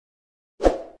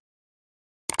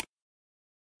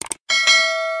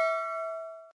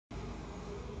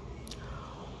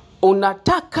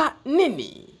Unataka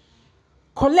nini?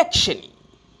 Collection.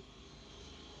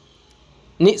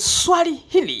 Ni swali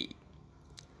hili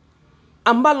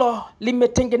ambalo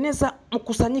limetengeneza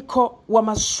mkusanyiko wa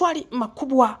maswali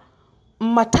makubwa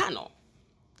matano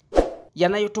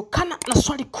yanayotokana na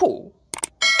swali kuu,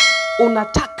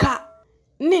 unataka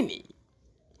nini?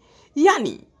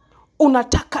 Yani,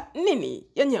 unataka nini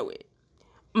yenyewe?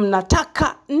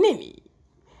 Mnataka nini?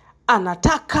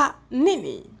 Anataka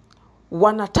nini?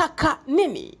 Wanataka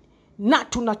nini? Na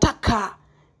tunataka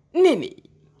nini?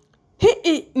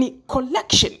 Hii ni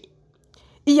collection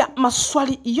ya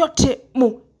maswali yote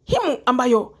muhimu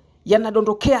ambayo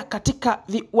yanadondokea katika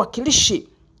viwakilishi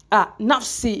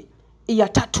nafsi ya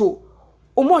tatu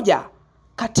umoja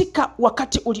katika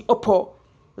wakati uliopo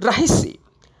rahisi,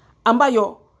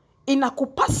 ambayo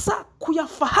inakupasa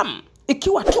kuyafahamu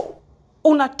ikiwa tu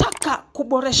unataka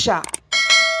kuboresha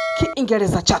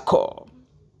Kiingereza chako.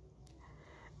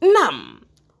 Naam,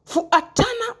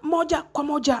 fuatana moja kwa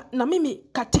moja na mimi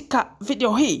katika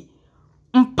video hii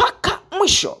mpaka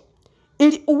mwisho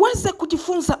ili uweze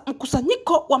kujifunza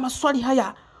mkusanyiko wa maswali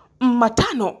haya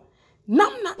matano,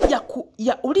 namna ya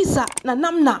kuyauliza na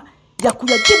namna ya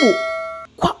kuyajibu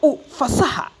kwa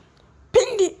ufasaha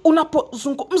pindi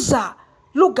unapozungumza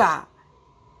lugha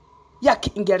ya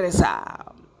Kiingereza.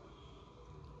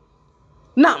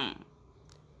 Naam,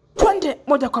 twende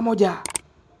moja kwa moja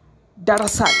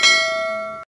darasani.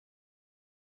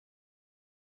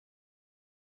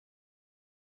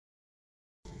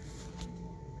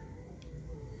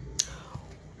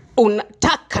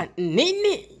 Unataka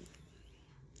nini?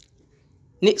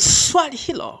 Ni swali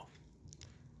hilo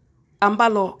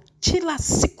ambalo kila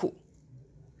siku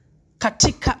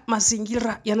katika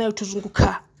mazingira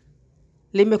yanayotuzunguka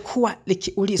limekuwa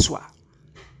likiulizwa.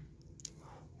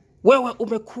 Wewe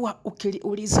umekuwa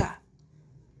ukiliuliza,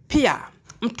 pia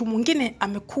mtu mwingine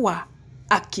amekuwa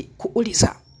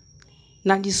akikuuliza,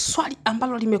 na ni swali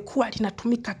ambalo limekuwa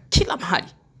linatumika kila mahali.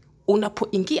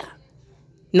 Unapoingia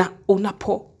na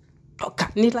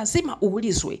unapotoka ni lazima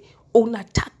uulizwe,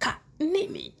 unataka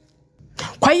nini?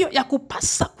 Kwa hiyo ya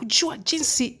kupasa kujua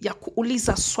jinsi ya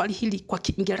kuuliza swali hili kwa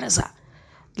Kiingereza,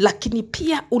 lakini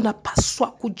pia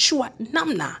unapaswa kujua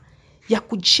namna ya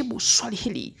kujibu swali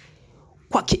hili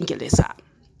kwa Kiingereza.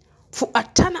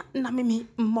 Fuatana na mimi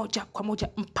moja kwa moja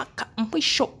mpaka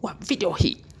mwisho wa video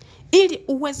hii ili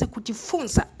uweze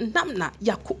kujifunza namna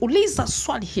ya kuuliza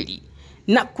swali hili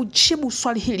na kujibu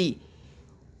swali hili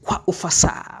kwa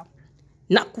ufasaha,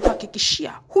 na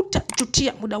kuhakikishia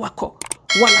hutajutia muda wako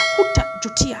wala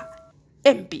hutajutia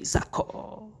MB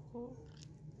zako.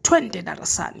 Twende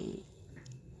darasani.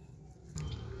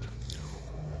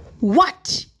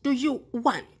 What do you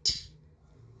want?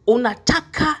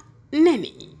 Unataka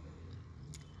nini?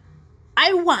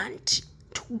 I want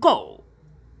to go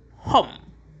home.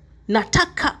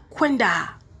 Nataka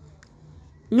kwenda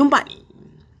nyumbani.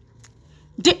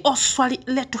 Ndio swali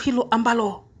letu hilo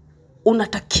ambalo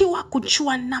unatakiwa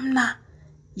kujua namna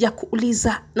ya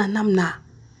kuuliza na namna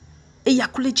ya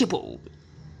kulijibu.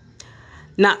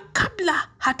 Na kabla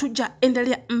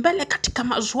hatujaendelea mbele katika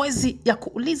mazoezi ya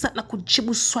kuuliza na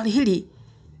kujibu swali hili,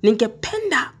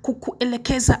 ningependa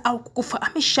kukuelekeza au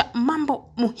kukufahamisha mambo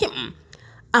muhimu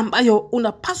ambayo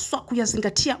unapaswa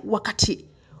kuyazingatia wakati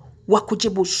wa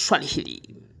kujibu swali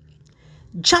hili.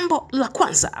 Jambo la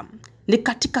kwanza ni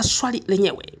katika swali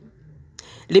lenyewe.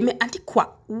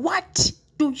 Limeandikwa what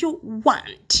do you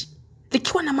want,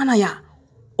 likiwa na maana ya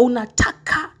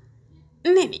unataka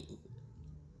nini.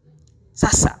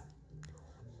 Sasa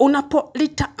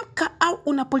unapolitamka au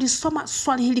unapolisoma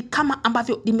swali hili kama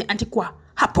ambavyo limeandikwa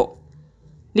hapo,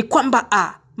 ni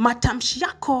kwamba matamshi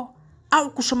yako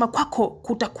au kusoma kwako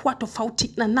kutakuwa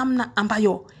tofauti na namna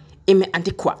ambayo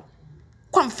imeandikwa.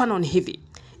 Kwa mfano ni hivi,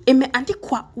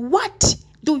 imeandikwa what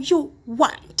do you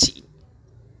want.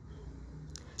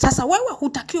 Sasa wewe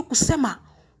hutakiwi kusema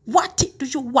what do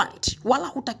you want, wala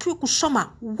hutakiwi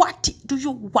kusoma what do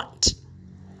you want.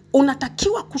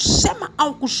 Unatakiwa kusema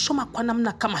au kusoma kwa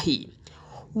namna kama hii,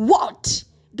 what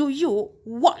do you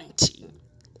want,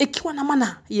 ikiwa na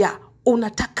maana ya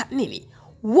unataka nini.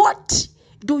 What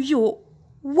do you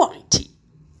want?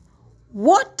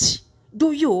 What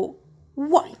do you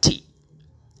want,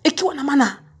 ikiwa na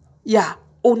maana ya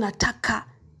unataka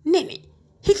nini.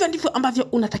 Hivyo ndivyo ambavyo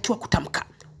unatakiwa kutamka,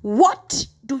 what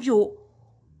do you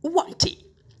want.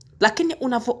 Lakini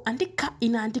unavyoandika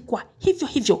inaandikwa hivyo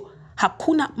hivyo,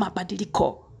 hakuna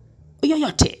mabadiliko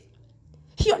yoyote.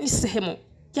 Hiyo ni sehemu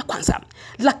ya kwanza.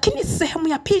 Lakini sehemu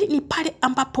ya pili ni pale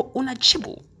ambapo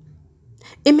unajibu.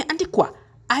 Imeandikwa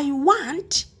I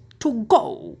want to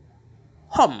go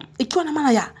home, ikiwa na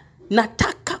maana ya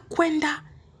nataka kwenda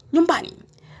nyumbani.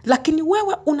 Lakini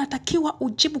wewe unatakiwa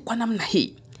ujibu kwa namna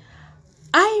hii.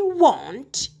 I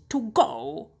want to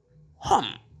go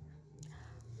home.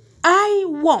 I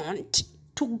want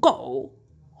to go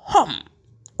home.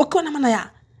 Ukiwa na maana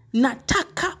ya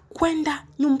nataka kwenda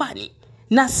nyumbani.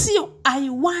 Na sio I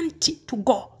want to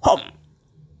go home.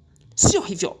 Sio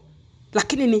hivyo.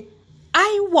 Lakini ni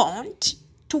I want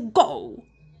to go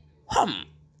home.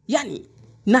 Yani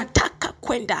nataka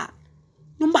kwenda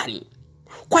nyumbani.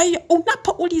 Kwa hiyo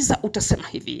unapouliza utasema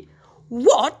hivi.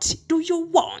 What do you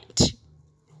want?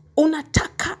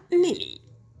 Unataka nini?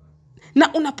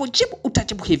 Na unapojibu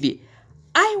utajibu hivi.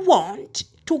 I want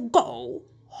to go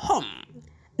home.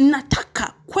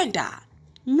 Nataka kwenda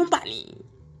nyumbani.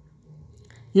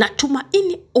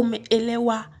 Natumaini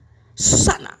umeelewa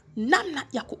sana namna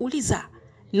ya kuuliza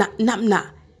na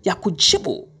namna ya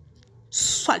kujibu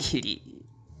swali hili.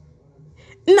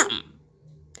 Naam.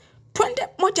 Twende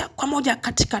moja kwa moja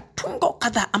katika tungo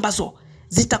kadhaa ambazo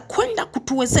zitakwenda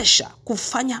kutuwezesha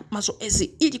kufanya mazoezi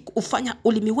ili kufanya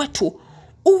ulimi wetu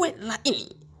uwe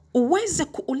laini, uweze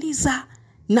kuuliza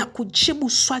na kujibu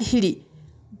swali hili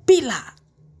bila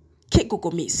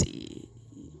kigugumizi.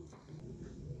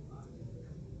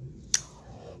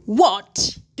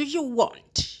 What do you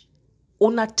want?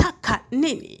 Unataka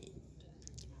nini?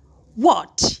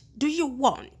 What do you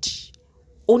want?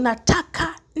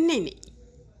 Unataka nini?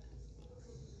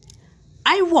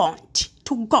 I want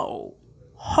to go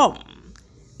home.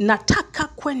 Nataka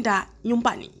kwenda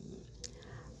nyumbani.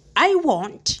 I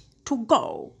want to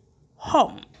go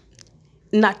home.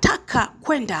 Nataka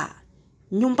kwenda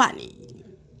nyumbani.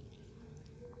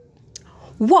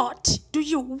 What do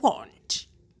you want?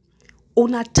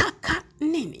 Unataka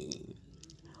nini?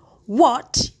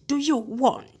 What do you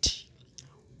want?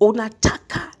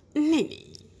 Unataka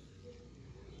nini?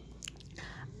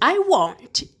 I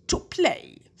want to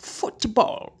play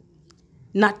football.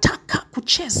 Nataka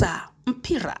kucheza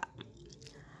mpira.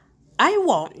 I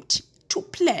want to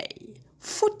play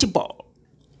football.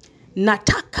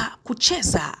 Nataka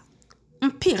kucheza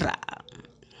mpira.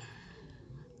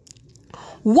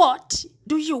 What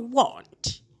do you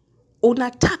want?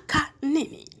 Unataka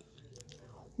nini?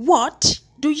 What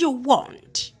do you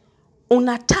want?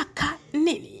 Unataka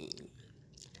nini?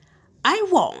 I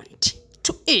want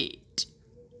to eat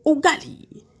ugali.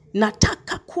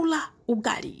 Nataka kula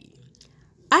ugali.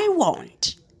 I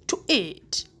want to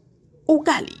eat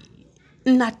ugali.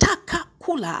 Nataka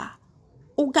kula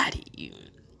ugali.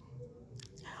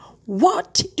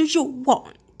 What do you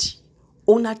want?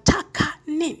 Unataka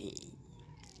nini?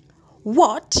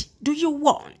 What do you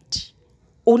want?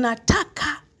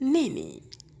 Unataka nini?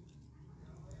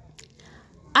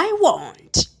 I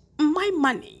want my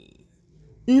money.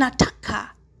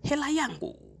 Nataka hela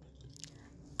yangu.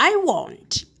 I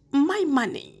want my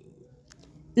money.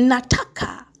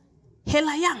 Nataka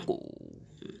hela yangu.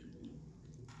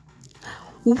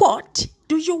 What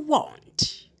do you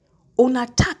want?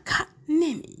 Unataka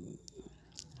nini?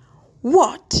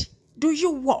 What do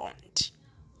you want?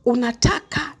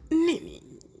 Unataka nini?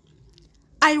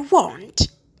 I want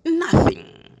nothing.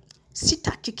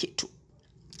 Sitaki kitu.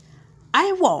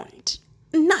 I want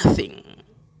nothing.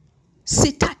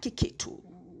 Sitaki kitu.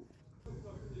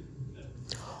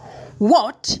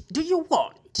 What do you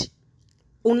want?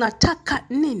 Unataka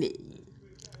nini?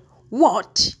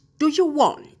 What do you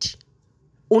want?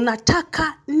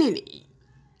 Unataka nini?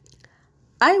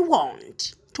 I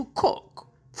want to cook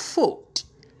food.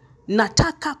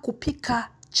 Nataka kupika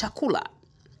chakula.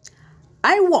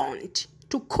 I want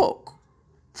to cook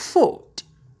food.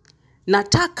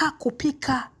 Nataka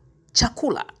kupika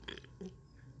chakula.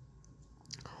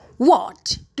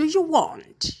 What do you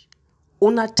want?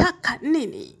 Unataka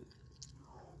nini?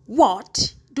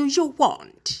 What do you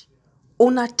want?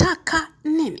 Unataka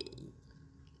nini?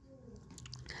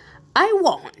 I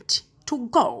want to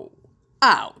go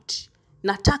out.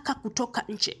 Nataka kutoka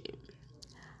nje.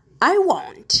 I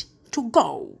want to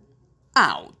go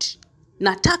out.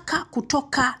 Nataka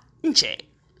kutoka nje.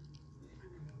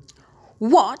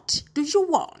 What do you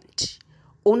want?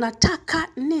 Unataka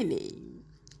nini?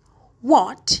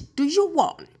 What do you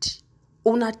want?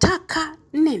 Unataka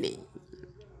nini?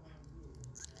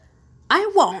 I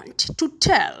want to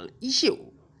tell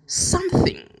you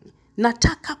something.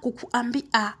 Nataka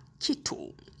kukuambia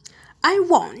kitu. I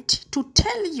want to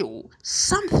tell you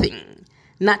something.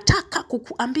 Nataka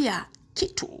kukuambia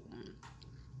kitu.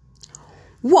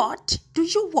 What do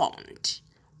you want?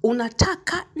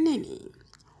 Unataka nini?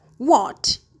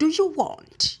 What do you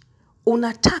want?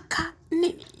 Unataka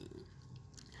nini?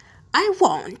 I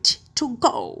want to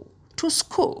go to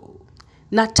school.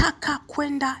 Nataka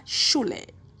kwenda shule.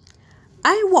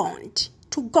 I want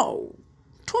to go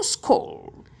to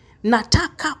school.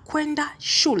 Nataka kwenda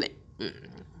shule.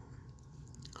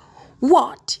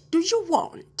 What do you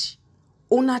want?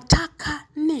 Unataka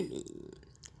nini?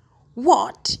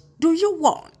 What do you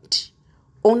want?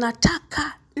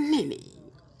 Unataka nini?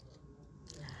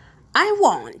 I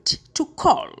want to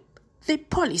call the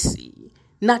police.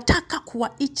 Nataka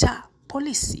kuwaita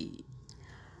polisi.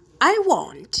 I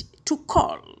want to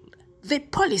call the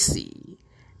police.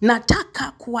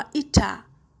 Nataka kuwaita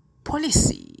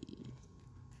polisi.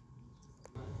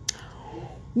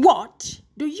 What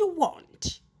do you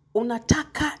want?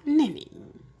 Unataka nini?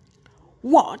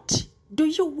 What do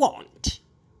you want?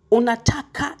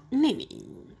 Unataka nini?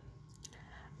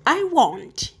 I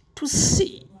want to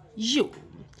see you.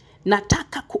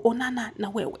 Nataka kuonana na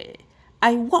wewe.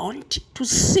 I want to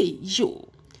see you.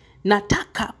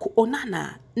 Nataka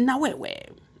kuonana na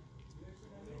wewe.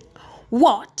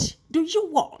 What do you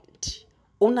want?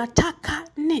 Unataka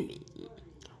nini?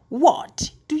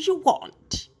 What do you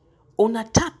want?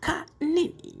 Unataka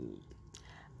nini?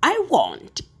 I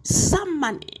want some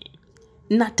money.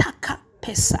 Nataka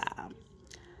pesa.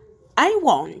 I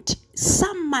want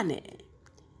some money.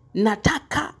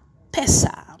 Nataka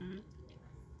pesa.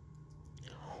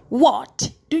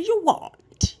 What do you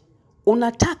want?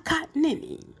 Unataka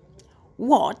nini?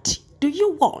 What do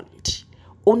you want?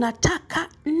 Unataka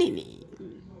nini?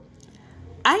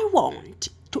 I want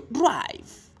to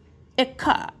drive a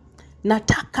car.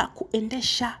 Nataka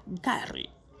kuendesha gari.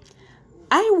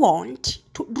 I want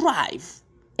to drive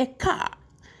a car.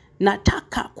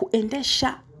 Nataka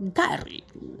kuendesha gari.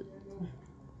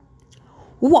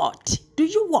 What do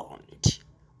you want?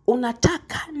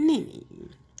 Unataka nini?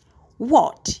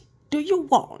 What do you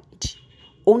want?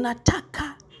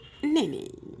 Unataka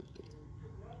nini?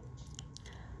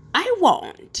 I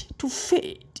want to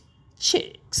feed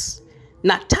chicks.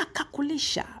 Nataka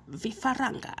kulisha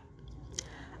vifaranga.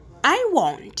 I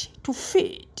want to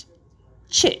feed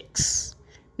chicks.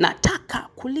 Nataka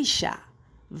kulisha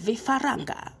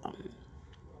vifaranga.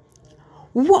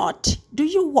 What do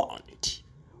you want?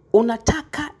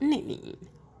 Unataka nini?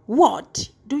 What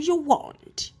do you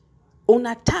want?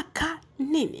 Unataka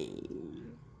nini?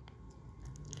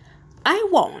 I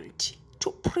want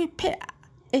to prepare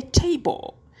a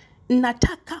table.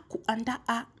 Nataka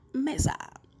kuandaa meza.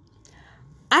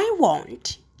 I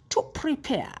want to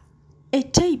prepare a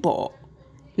table.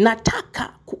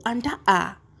 Nataka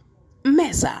kuandaa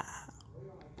meza.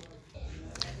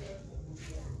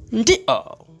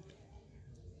 Ndio.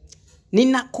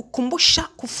 Ninakukumbusha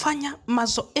kufanya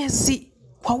mazoezi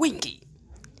kwa wingi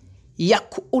ya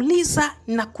kuuliza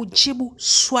na kujibu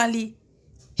swali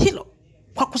hilo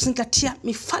kwa kuzingatia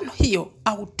mifano hiyo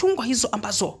au tungo hizo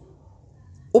ambazo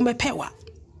umepewa.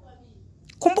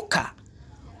 Kumbuka,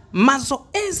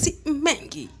 mazoezi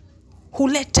mengi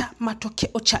huleta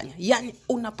matokeo chanya. Yani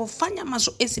unapofanya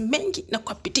mazoezi mengi na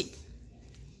kwa bidii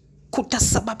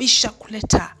kutasababisha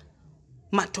kuleta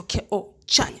matokeo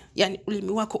chanya. Yani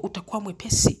ulimi wako utakuwa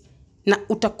mwepesi na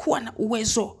utakuwa na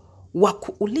uwezo wa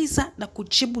kuuliza na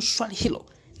kujibu swali hilo.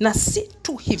 Na si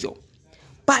tu hivyo,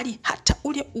 bali hata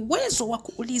ule uwezo wa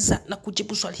kuuliza na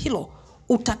kujibu swali hilo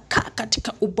utakaa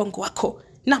katika ubongo wako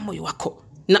na moyo wako,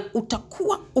 na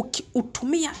utakuwa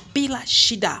ukiutumia bila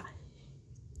shida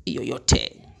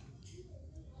yoyote.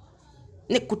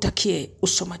 Nikutakie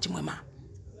usomaji mwema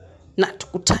na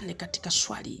tukutane katika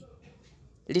swali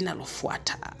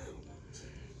linalofuata.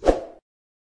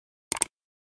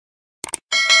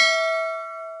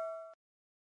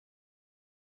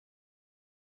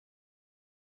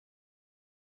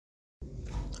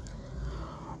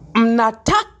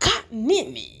 Mnataka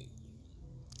nini?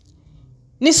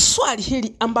 Ni swali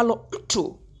hili ambalo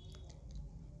mtu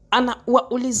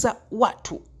anawauliza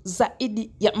watu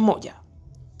zaidi ya mmoja.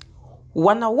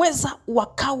 Wanaweza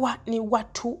wakawa ni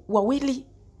watu wawili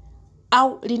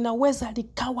au linaweza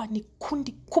likawa ni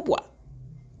kundi kubwa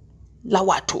la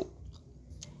watu.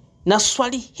 Na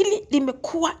swali hili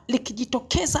limekuwa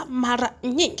likijitokeza mara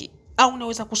nyingi au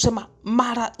naweza kusema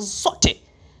mara zote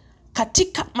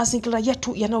katika mazingira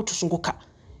yetu yanayotuzunguka.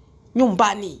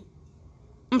 Nyumbani,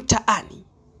 mtaani,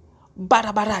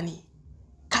 barabarani,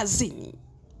 kazini.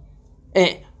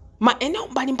 Maeneo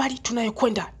mbalimbali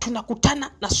tunayokwenda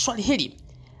tunakutana na swali hili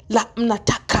la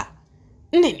mnataka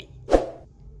nini?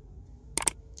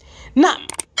 Naam,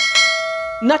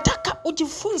 nataka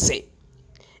ujifunze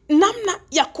namna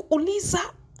ya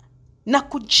kuuliza na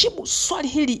kujibu swali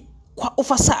hili kwa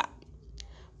ufasaha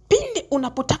pindi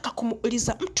unapotaka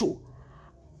kumuuliza mtu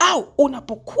au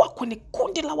unapokuwa kwenye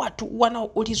kundi la watu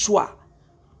wanaoulizwa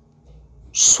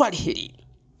swali hili.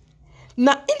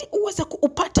 Na ili uweze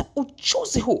kuupata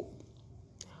ujuzi huu,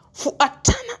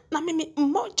 Fuatana na mimi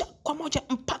moja kwa moja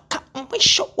mpaka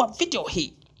mwisho wa video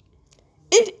hii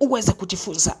ili uweze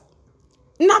kujifunza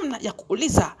namna ya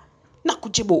kuuliza na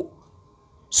kujibu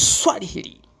swali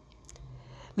hili.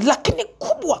 Lakini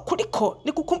kubwa kuliko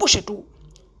ni kukumbushe tu,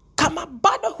 kama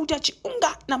bado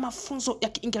hujajiunga na mafunzo ya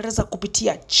Kiingereza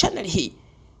kupitia channel hii,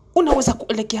 unaweza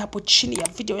kuelekea hapo chini ya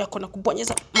video yako na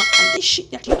kubonyeza maandishi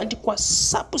yaliyoandikwa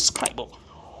subscribe,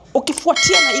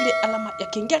 ukifuatia na ile alama ya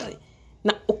kengele,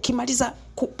 na ukimaliza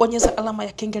kubonyeza alama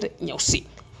ya kengele nyeusi.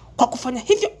 Kwa kufanya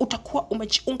hivyo utakuwa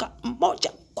umejiunga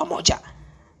moja kwa moja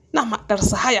na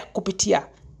madarasa haya kupitia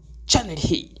channel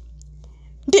hii.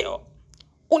 Ndio,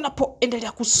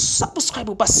 unapoendelea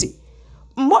kusubscribe basi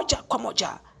moja kwa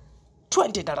moja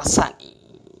twende darasani.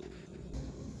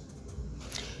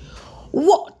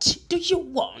 What do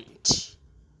you want?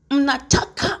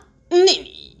 Mnataka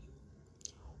nini?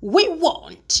 We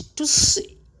want to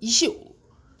see you.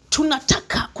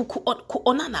 Tunataka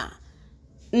kuonana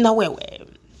na wewe.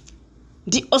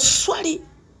 Ndio swali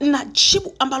na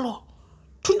jibu ambalo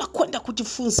tunakwenda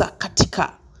kujifunza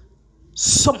katika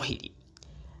somo hili.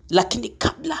 Lakini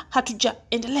kabla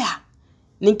hatujaendelea,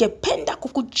 ningependa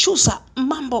kukujuza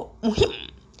mambo muhimu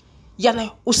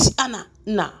yanayohusiana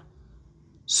na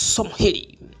somo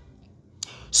hili.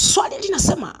 Swali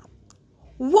linasema,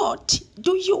 what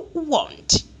do you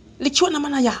want? Likiwa na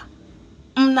maana ya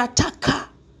mnataka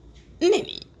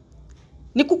nini?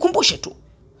 Nikukumbushe tu,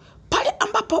 pale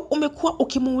ambapo umekuwa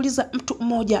ukimuuliza mtu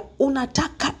mmoja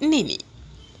unataka nini,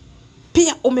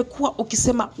 pia umekuwa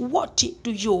ukisema what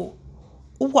do you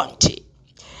want.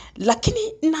 Lakini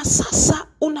na sasa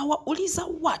unawauliza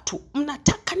watu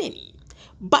mnataka nini,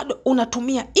 bado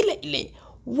unatumia ile ile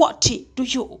what do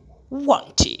you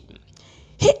want.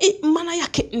 Hii maana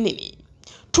yake nini?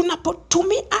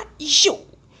 Tunapotumia you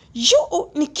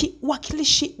ni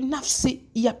kiwakilishi nafsi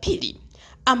ya pili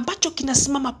ambacho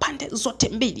kinasimama pande zote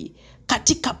mbili,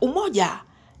 katika umoja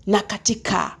na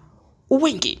katika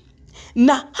wingi.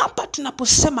 Na hapa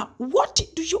tunaposema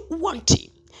what do you want,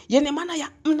 yani maana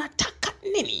ya mnataka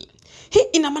nini, hii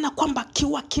ina maana kwamba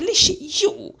kiwakilishi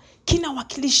you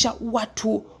kinawakilisha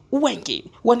watu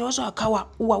wengi. Wanaweza wakawa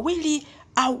wawili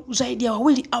au zaidi ya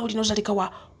wawili, au linaweza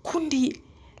likawa kundi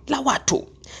la watu.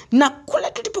 Na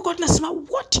kule tulipokuwa tunasema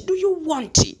what do you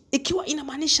want, ikiwa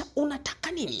inamaanisha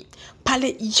unataka nini, pale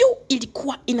you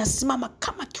ilikuwa inasimama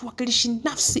kama kiwakilishi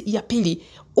nafsi ya pili,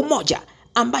 umoja,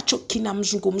 ambacho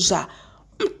kinamzungumza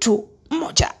mtu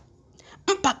mmoja.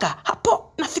 Mpaka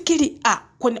hapo nafikiri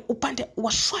kwenye upande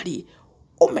wa swali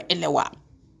umeelewa.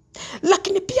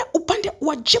 Lakini pia upande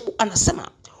wa jibu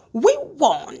anasema we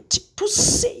want to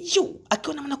see you,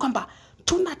 akiwa na maana kwamba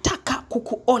tunataka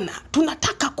kukuona,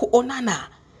 tunataka kuonana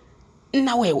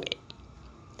na wewe.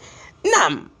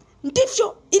 Naam,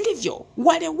 ndivyo ilivyo.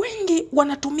 Wale wengi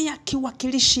wanatumia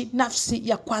kiwakilishi nafsi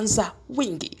ya kwanza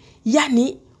wingi,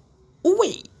 yani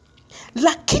we.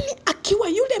 Lakini akiwa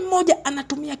yule mmoja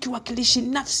anatumia kiwakilishi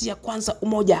nafsi ya kwanza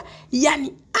umoja,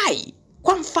 yani I.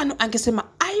 Kwa mfano angesema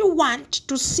I want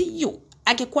to see you,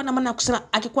 angekuwa na maana kusema,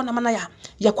 angekuwa na maana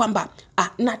ya kwamba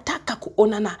nataka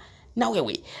kuonana na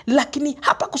wewe. Lakini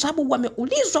hapa kwa sababu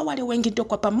wameulizwa wale wengi, ndio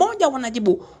kwa pamoja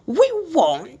wanajibu we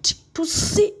want to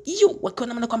see you, wakiwa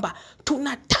na maana kwamba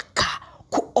tunataka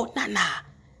kuonana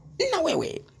na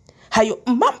wewe. Hayo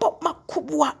mambo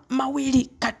makubwa mawili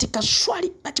katika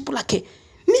swali na jibu lake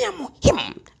ni ya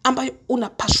muhimu ambayo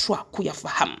unapaswa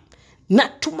kuyafahamu.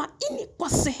 Natumaini kwa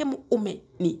sehemu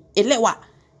umenielewa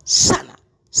sana,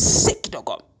 si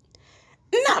kidogo.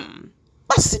 Naam,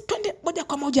 basi twende moja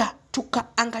kwa moja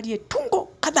tukaangalie tungo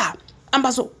kadhaa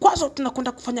ambazo kwazo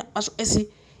tunakwenda kufanya mazoezi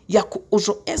ya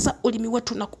kuuzoeza ulimi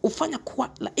wetu na kufanya kuwa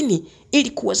laini,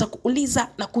 ili kuweza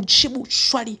kuuliza na kujibu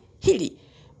swali hili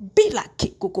bila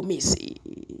kigugumizi.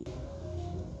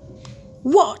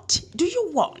 What do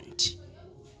you want?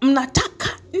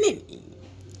 Mnataka nini?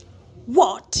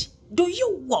 What do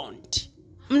you want?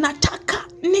 Mnataka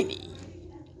nini?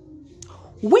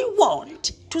 We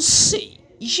want to see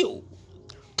you.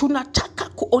 Tunataka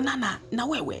kuonana na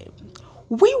wewe.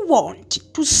 We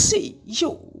want to see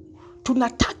you.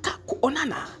 Tunataka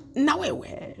kuonana na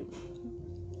wewe.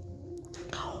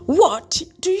 What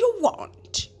do you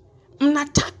want?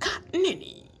 Mnataka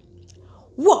nini?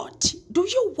 What do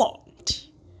you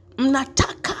want?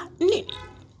 Mnataka nini?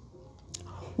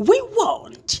 We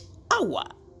want our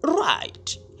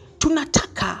right.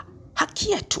 Tunataka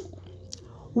haki yetu.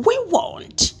 We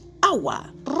want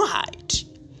our right.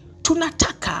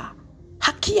 Tunataka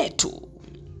haki yetu.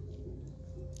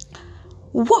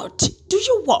 What do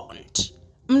you want?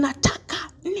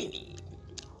 Mnataka nini?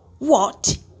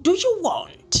 What do you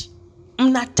want?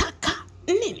 Mnataka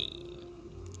nini?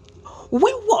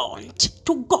 We want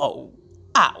to go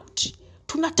out.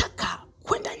 Tunataka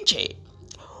kwenda nje.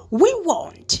 We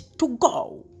want to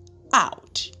go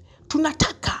out.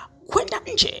 Tunataka kwenda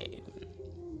nje.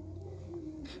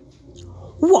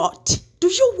 What do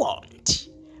you want?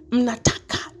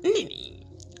 Mnataka nini?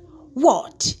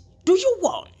 What do you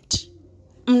want?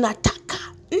 Mnataka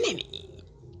nini?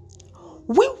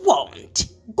 We want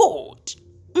good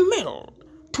meal.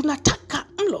 Tunataka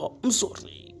mlo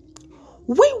mzuri.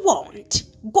 We want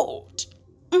good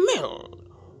meal.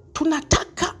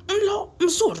 Tunataka mlo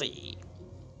mzuri.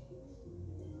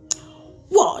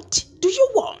 What do you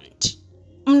want?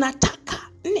 Mnataka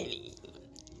nini?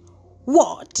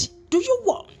 What do you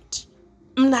want?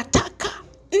 Mnataka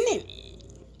nini?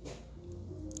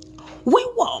 We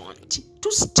want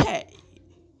to stay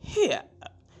here.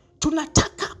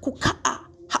 Tunataka kukaa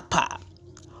hapa.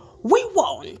 We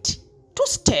want to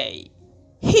stay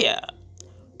here.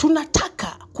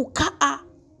 Tunataka kukaa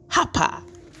hapa.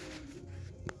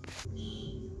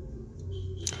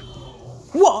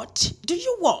 What do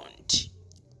you want?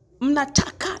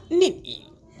 Mnataka nini?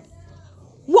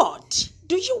 What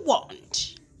do you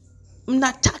want?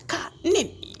 Mnataka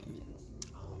nini?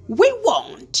 We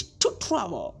want to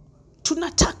travel.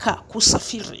 Tunataka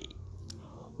kusafiri.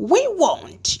 We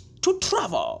want to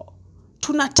travel.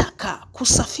 Tunataka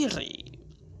kusafiri.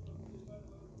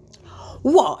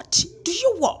 What do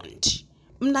you want?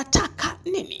 Mnataka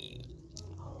nini?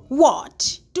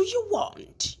 What do you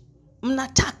want?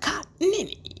 Mnataka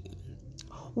nini?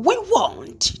 We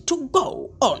want to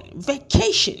go on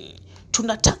vacation.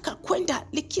 Tunataka kwenda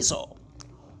likizo.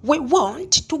 We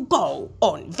want to go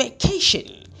on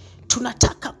vacation.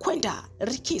 Tunataka kwenda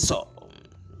likizo.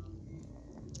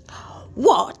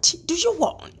 What do you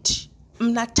want?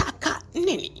 Mnataka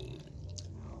nini?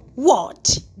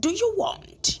 What do you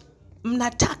want?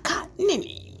 Mnataka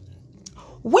nini?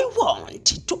 We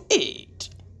want to eat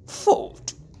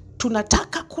food.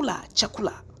 Tunataka kula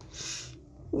chakula.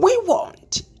 We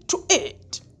want to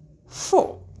eat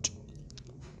food.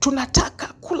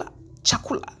 Tunataka kula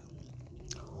chakula.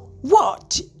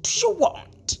 What do you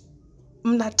want?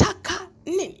 Mnataka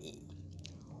nini?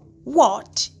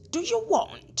 What do you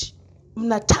want?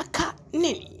 Mnataka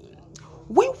nini?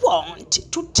 We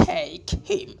want to take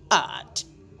him at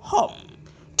home.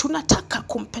 Tunataka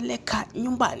kumpeleka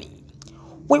nyumbani.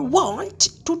 We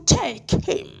want to take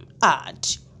him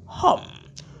at home.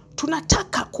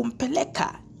 Tunataka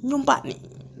kumpeleka nyumbani.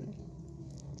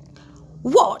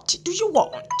 What do you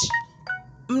want?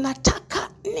 Mnataka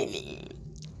nini?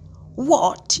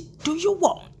 What do you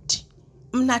want?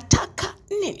 Mnataka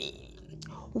nini?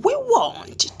 We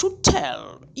want to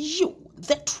tell you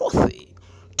the truth.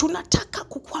 Tunataka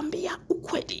kukwambia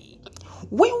ukweli.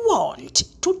 We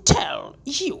want to tell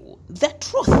you the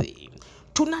truth.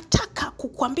 Tunataka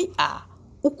kukwambia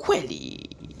ukweli.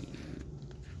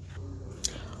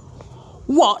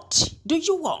 What do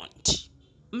you want?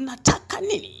 Mnataka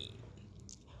nini?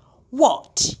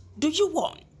 What do you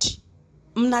want?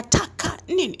 Mnataka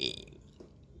nini?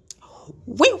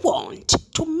 We want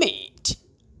to meet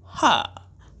her.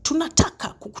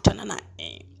 Tunataka kukutana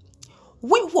naye.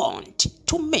 We want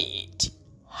to meet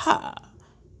her.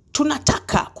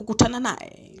 Tunataka kukutana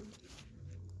naye.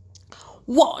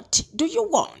 What do you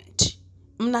want?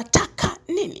 Mnataka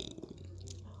nini?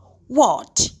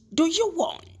 What do you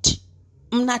want?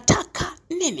 Mnataka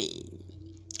nini?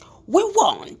 We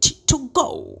want to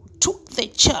go to the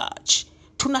church.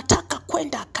 Tunataka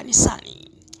kwenda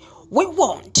kanisani. We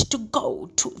want to go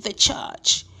to the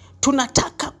church.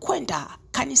 Tunataka kwenda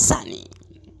kanisani.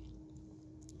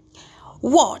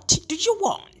 What do you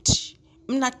want?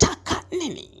 Mnataka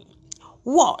nini?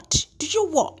 What do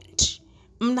you want?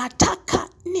 Mnataka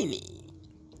nini?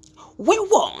 We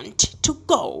want to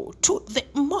go to the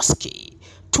mosque.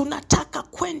 Tunataka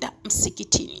kwenda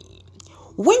msikitini.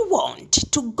 We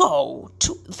want to go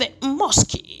to the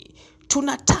mosque.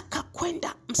 Tunataka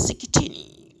kwenda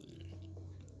msikitini.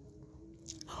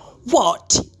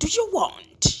 What do you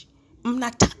want?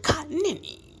 Mnataka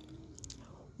nini?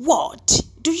 What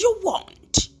do you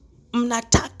want?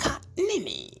 Mnataka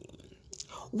nini?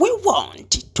 We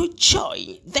want to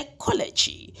join the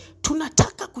college.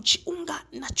 Tunataka kujiunga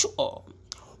na chuo.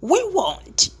 We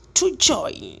want to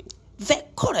join the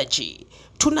college.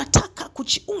 Tunataka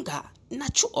kujiunga na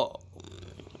chuo.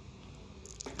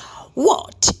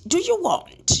 What do you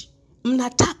want?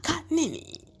 Mnataka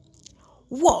nini?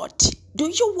 What do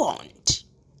you want?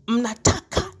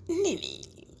 Mnataka nini?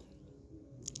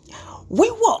 We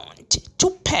want to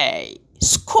pay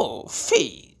school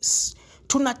fees.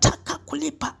 Tunataka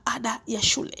kulipa ada ya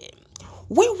shule.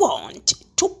 We want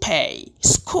to pay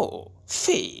school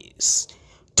fees.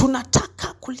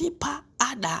 tunataka kulipa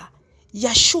ada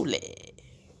ya shule.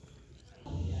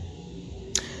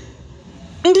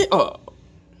 Ndio,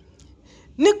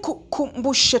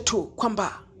 nikukumbushe tu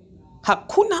kwamba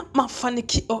hakuna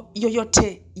mafanikio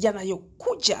yoyote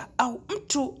yanayokuja au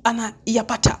mtu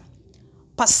anayapata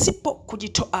pasipo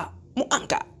kujitoa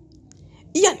muhanga.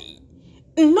 Yani,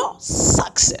 no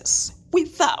success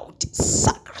without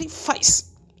sacrifice.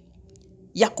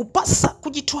 Ya kupasa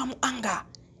kujitoa muhanga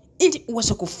ili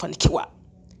uweze kufanikiwa.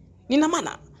 Nina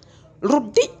maana,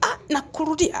 rudia na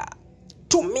kurudia.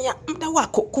 Tumia muda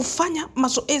wako kufanya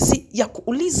mazoezi ya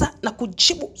kuuliza na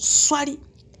kujibu swali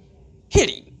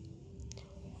hili.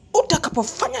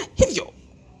 Utakapofanya hivyo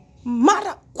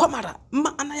mara kwa mara,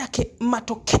 maana yake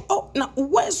matokeo na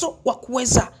uwezo wa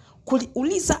kuweza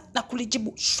kuliuliza na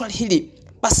kulijibu swali hili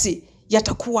basi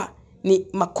yatakuwa ni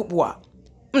makubwa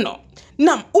mno.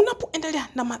 Na unapoendelea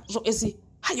na mazoezi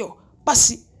hayo,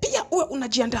 basi pia uwe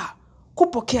unajiandaa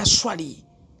kupokea swali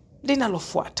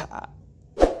linalofuata.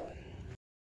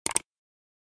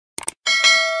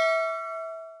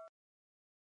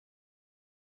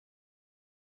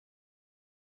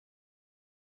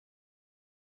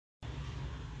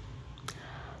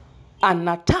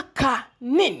 Anataka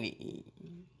nini?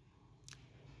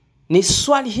 Ni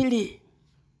swali hili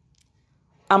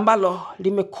ambalo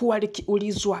limekuwa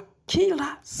likiulizwa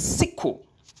kila siku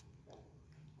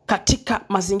katika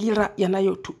mazingira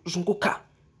yanayotuzunguka.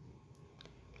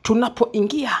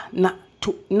 Tunapoingia na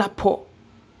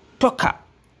tunapotoka,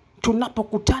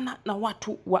 tunapokutana na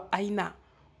watu wa aina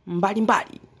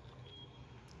mbalimbali,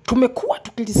 tumekuwa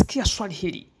tukilisikia swali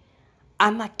hili,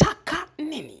 anataka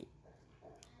nini?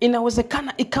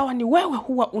 Inawezekana ikawa ni wewe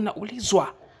huwa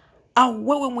unaulizwa, au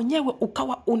wewe mwenyewe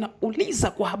ukawa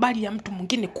unauliza kwa habari ya mtu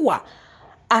mwingine kuwa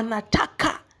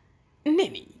anataka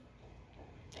nini.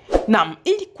 Naam,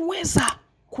 ili kuweza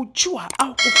kujua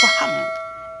au kufahamu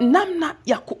namna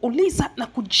ya kuuliza na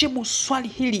kujibu swali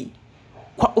hili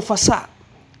kwa ufasaha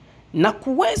na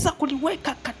kuweza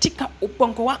kuliweka katika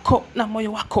ubongo wako na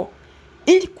moyo wako,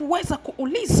 ili kuweza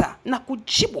kuuliza na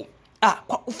kujibu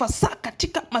kwa ufasaha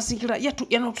katika mazingira yetu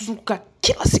yanayotuzunguka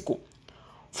kila siku,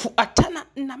 fuatana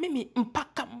na mimi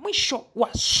mpaka mwisho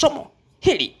wa somo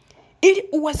hili ili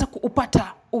uweze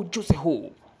kuupata ujuzi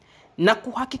huu, na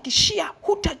kuhakikishia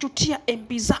hutajutia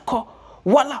MB zako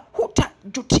wala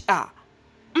hutajutia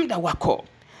muda wako.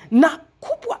 Na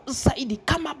kubwa zaidi,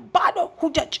 kama bado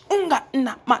hujajiunga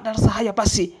na madarasa haya,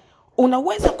 basi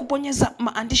unaweza kubonyeza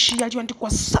maandishi yaliyoandikwa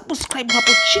subscribe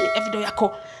hapo chini ya video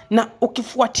yako, na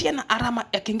ukifuatia na alama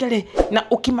ya kengele, na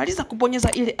ukimaliza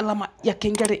kubonyeza ile alama ya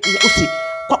kengele nyeusi.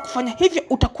 Kwa kufanya hivyo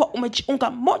utakuwa umejiunga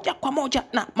moja kwa moja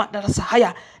na madarasa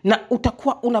haya, na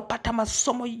utakuwa unapata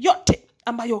masomo yote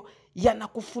ambayo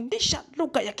yanakufundisha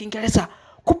lugha ya Kiingereza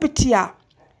kupitia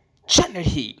channel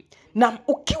hii. Na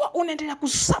ukiwa unaendelea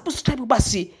kusubscribe,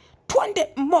 basi twende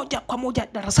moja kwa moja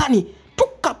darasani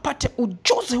tukapate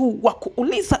ujuzi huu wa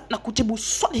kuuliza na kujibu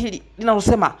swali hili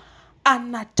linalosema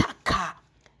anataka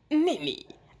nini?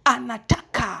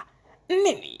 Anataka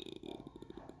nini?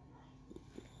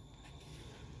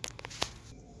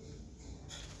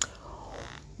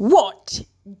 What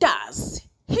does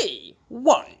he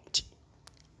want?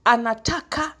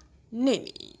 Anataka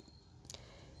nini?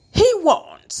 He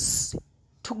wants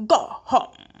to go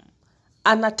home.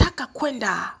 Anataka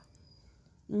kwenda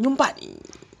nyumbani.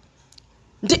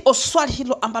 Ndio swali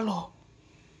hilo ambalo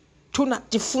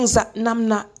tunajifunza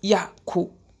namna ya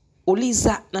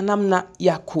kuuliza na namna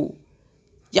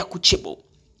ya kujibu.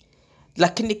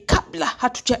 Lakini kabla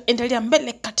hatujaendelea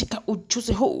mbele katika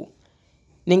ujuzi huu,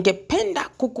 ningependa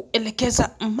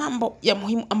kukuelekeza mambo ya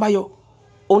muhimu ambayo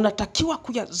unatakiwa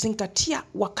kuyazingatia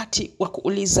wakati wa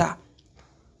kuuliza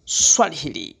swali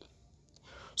hili.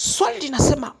 Swali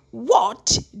linasema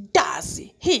what does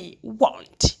he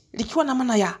want, likiwa na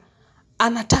maana ya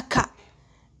anataka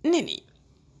nini.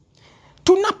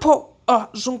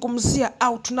 Tunapozungumzia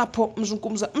au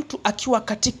tunapomzungumza mtu akiwa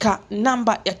katika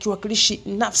namba ya kiwakilishi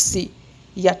nafsi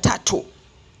ya tatu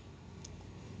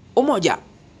umoja,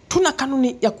 tuna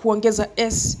kanuni ya kuongeza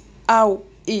s au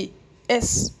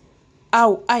es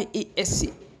au ies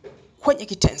kwenye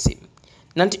kitenzi.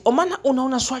 Na ndio maana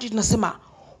unaona swali linasema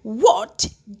what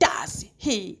does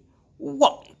he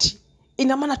want.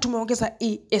 Ina maana tumeongeza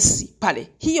es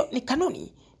pale. Hiyo ni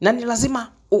kanuni na ni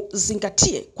lazima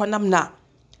uzingatie kwa namna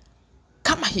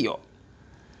kama hiyo.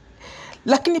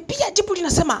 Lakini pia jibu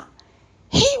linasema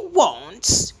he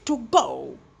wants to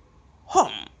go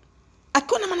home,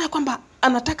 akiwa na maana ya kwamba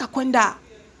anataka kwenda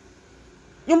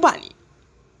nyumbani.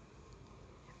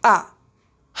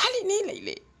 Hali ni ile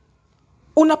ile.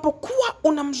 Unapokuwa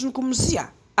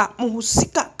unamzungumzia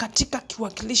mhusika katika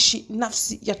kiwakilishi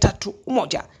nafsi ya tatu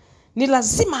umoja, ni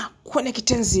lazima kwenye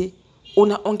kitenzi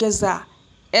unaongeza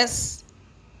s,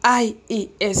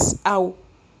 ies au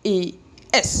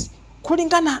es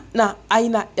kulingana na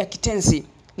aina ya kitenzi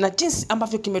na jinsi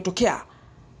ambavyo kimetokea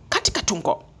katika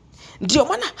tungo. Ndio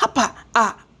maana hapa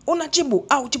unajibu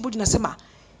au jibu linasema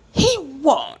he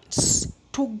wants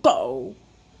to go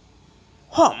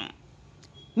home.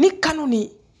 Ni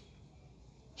kanuni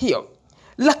hiyo.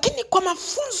 Lakini kwa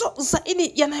mafunzo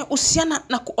zaidi yanayohusiana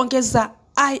na kuongeza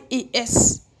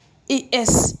ies,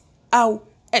 es au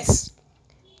s,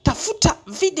 tafuta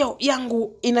video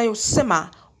yangu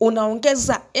inayosema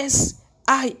unaongeza s,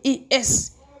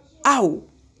 ies au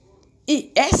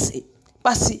es.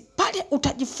 Basi pale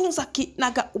utajifunza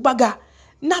kinaga ubaga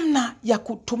namna ya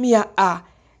kutumia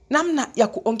namna ya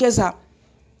kuongeza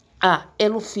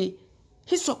herufi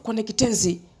hizo kwenye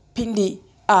kitenzi pindi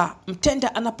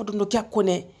mtenda anapodondokea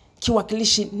kwenye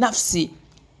kiwakilishi nafsi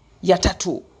ya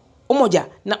tatu umoja,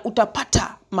 na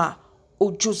utapata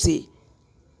ujuzi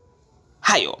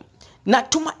hayo.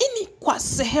 Natumaini kwa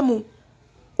sehemu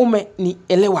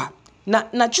umenielewa, na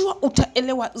najua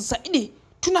utaelewa zaidi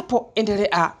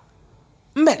tunapoendelea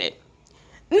mbele.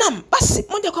 Naam, basi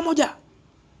moja kwa moja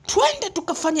tuende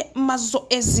tukafanye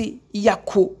mazoezi ya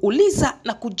kuuliza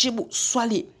na kujibu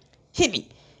swali hili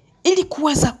ili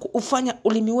kuweza kufanya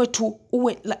ulimi wetu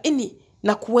uwe laini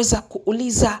na kuweza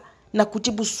kuuliza na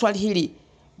kujibu swali hili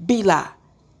bila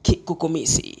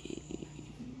kigugumizi.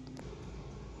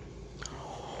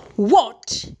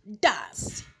 What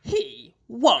does he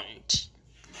want?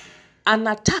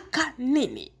 Anataka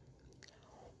nini?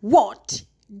 What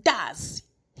does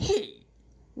he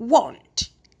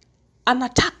want?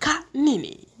 Anataka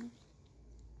nini?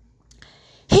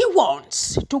 He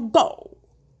wants to go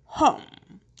home.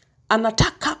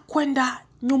 Anataka kwenda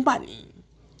nyumbani.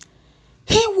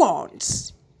 He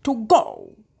wants to go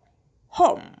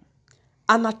home.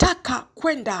 Anataka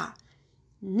kwenda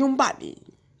nyumbani.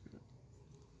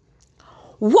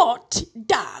 What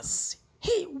does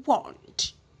he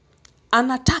want?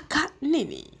 Anataka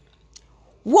nini?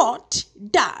 What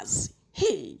does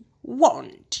he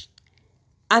want?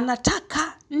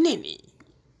 Anataka nini?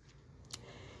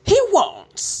 He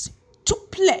wants to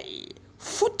play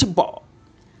football.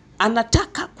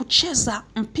 Anataka kucheza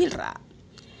mpira.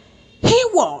 He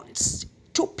wants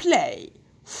to play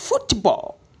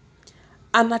football.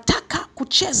 Anataka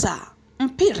kucheza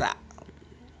mpira.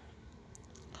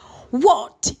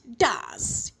 What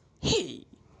does he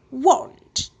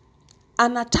want?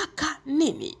 Anataka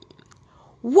nini?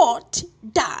 What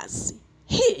does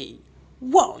he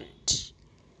want?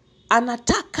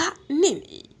 Anataka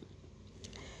nini?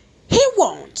 He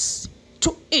wants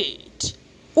to eat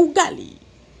ugali.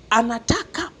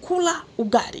 Anataka kula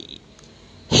ugali.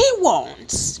 He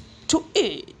wants to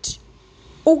eat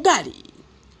ugali.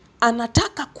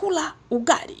 Anataka kula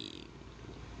ugali.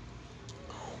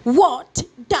 What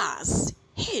does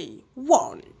he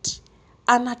want?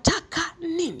 Anataka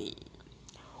nini?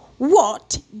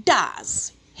 What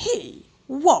does he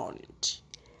want?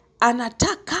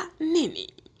 Anataka nini?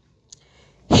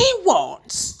 He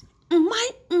wants my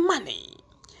money.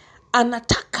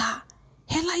 Anataka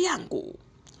hela yangu.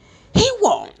 He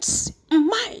wants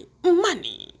my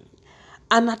money.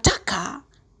 Anataka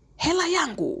hela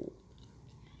yangu.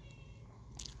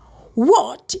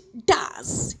 What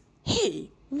does he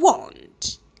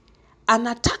want?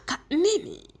 Anataka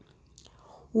nini?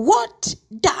 What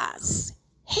does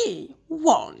he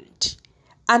want?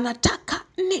 Anataka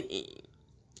nini?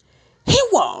 He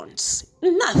wants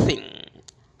nothing.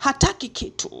 Hataki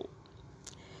kitu.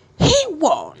 He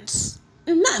wants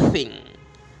nothing.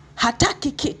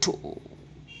 Hataki kitu.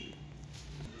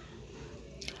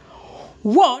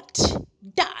 What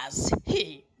does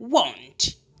he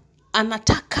want?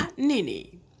 Anataka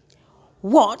nini?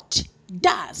 What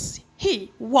does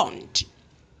he want?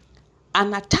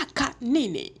 Anataka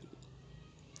nini?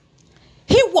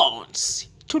 He wants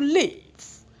to leave.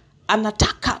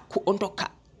 Anataka kuondoka.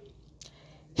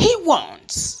 He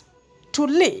wants to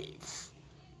leave.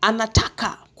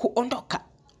 Anataka kuondoka.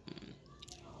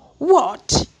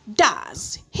 What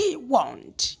does he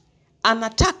want?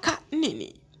 Anataka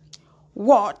nini?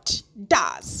 What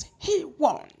does he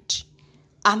want?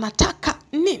 Anataka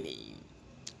nini?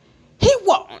 He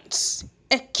wants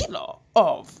a kilo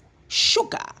of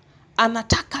sugar.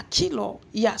 Anataka kilo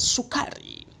ya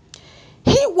sukari.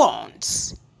 He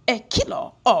wants a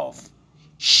kilo of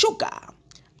sugar.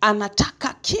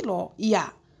 Anataka kilo ya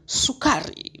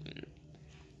sukari.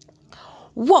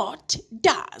 What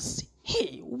does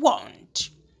he want?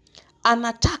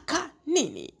 Anataka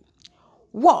nini?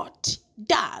 What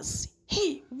does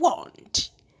he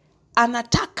want.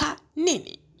 Anataka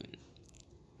nini?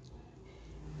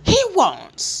 He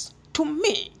wants to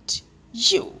meet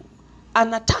you.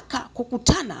 Anataka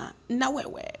kukutana na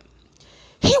wewe.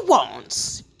 He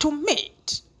wants to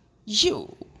meet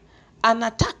you.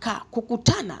 Anataka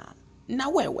kukutana na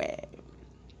wewe.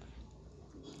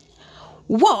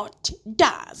 What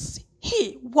does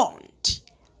he want?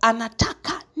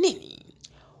 Anataka nini?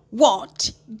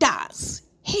 What does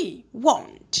he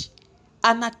want?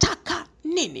 Anataka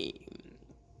nini?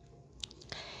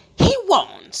 He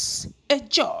wants a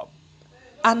job.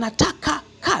 Anataka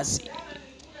kazi.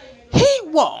 He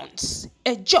wants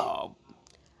a job.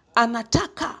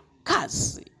 Anataka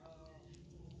kazi.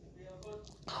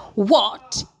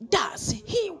 What does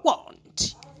he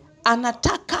want?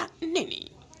 Anataka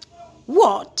nini?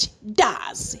 What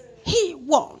does he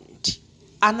want?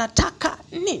 Anataka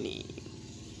nini?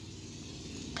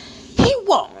 He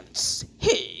wants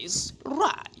his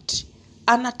right.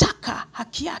 Anataka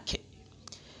haki yake.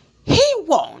 He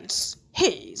wants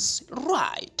his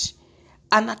right.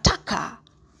 Anataka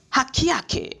haki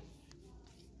yake.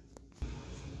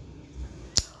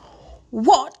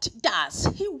 What does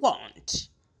he want?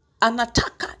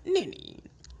 Anataka nini?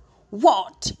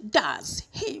 What does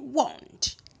he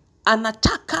want?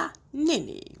 Anataka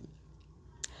nini?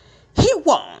 He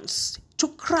wants to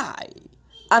cry.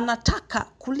 Anataka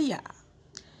kulia.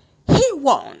 He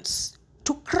wants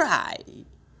to cry.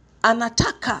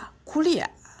 Anataka kulia.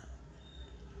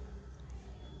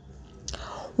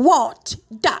 What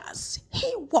does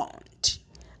he want?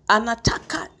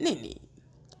 Anataka nini?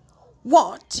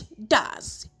 What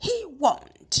does he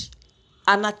want?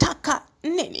 Anataka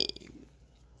nini?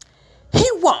 He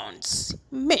wants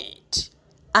meat.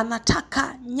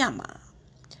 Anataka nyama.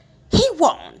 He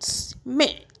wants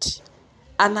meat.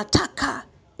 Anataka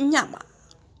nyama.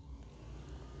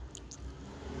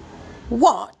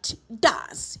 What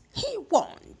does he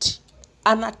want?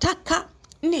 Anataka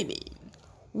nini?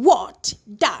 What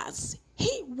does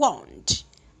he want?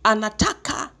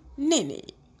 Anataka nini?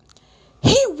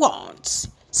 He wants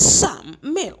some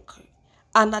milk.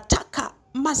 Anataka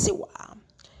maziwa.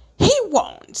 He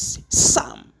wants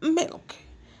some milk.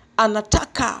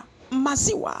 Anataka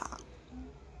maziwa.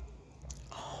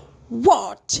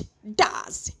 What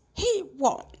does he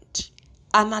want?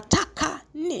 Anataka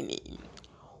nini?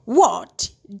 What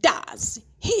does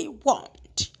he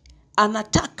want?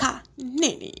 Anataka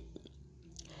nini?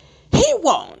 He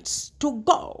wants to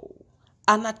go.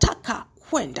 Anataka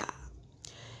kwenda.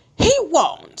 He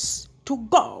wants to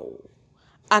go.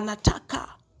 Anataka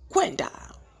kwenda.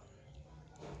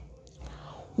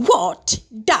 What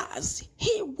does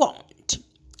he want?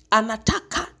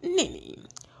 Anataka nini?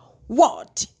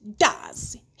 What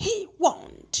does he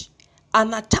want?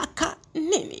 Anataka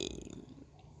nini?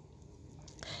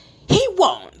 He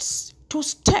wants to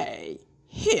stay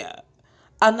here.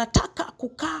 Anataka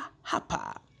kukaa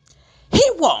hapa. He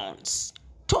wants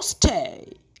to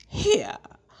stay here.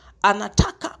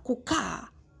 Anataka kukaa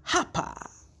hapa.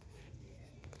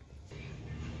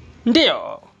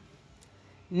 Ndio,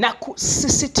 na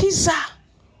kusisitiza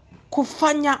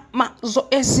kufanya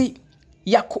mazoezi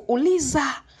ya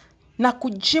kuuliza na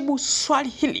kujibu swali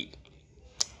hili.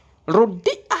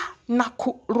 Rudia na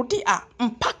kurudia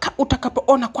mpaka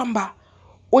utakapoona kwamba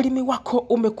ulimi wako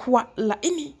umekuwa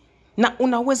laini na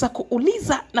unaweza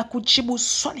kuuliza na kujibu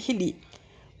swali hili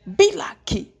bila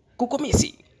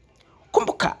kigugumizi.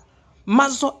 Kumbuka,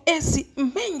 mazoezi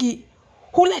mengi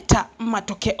huleta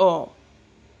matokeo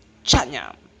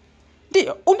chanya.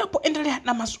 Ndio, unapoendelea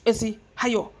na mazoezi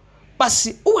hayo,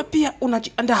 basi uwe pia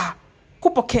unajiandaa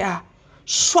kupokea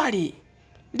swali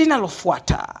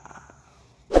linalofuata.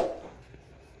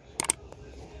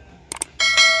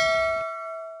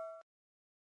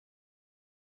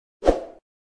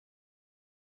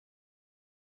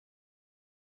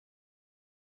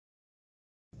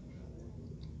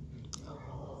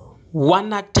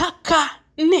 Wanataka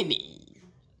nini?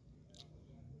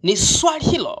 Ni swali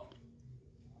hilo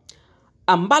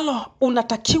ambalo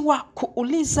unatakiwa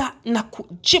kuuliza na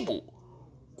kujibu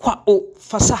kwa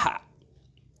ufasaha.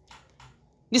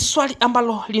 Ni swali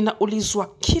ambalo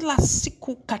linaulizwa kila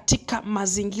siku katika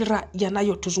mazingira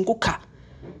yanayotuzunguka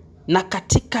na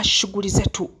katika shughuli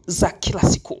zetu za kila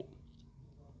siku.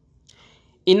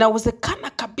 Inawezekana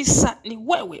kabisa ni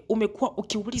wewe umekuwa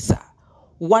ukiuliza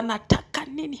wanataka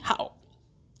nini hao,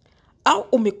 au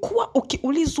umekuwa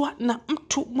ukiulizwa na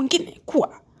mtu mwingine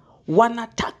kuwa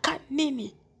wanataka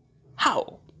nini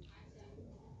hao.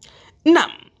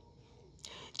 Naam,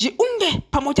 jiunge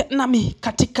pamoja nami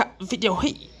katika video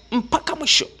hii mpaka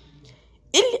mwisho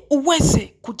ili uweze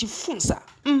kujifunza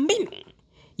mbinu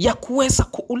ya kuweza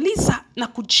kuuliza na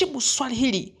kujibu swali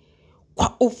hili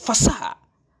kwa ufasaha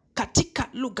katika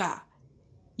lugha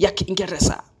ya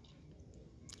Kiingereza.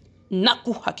 Na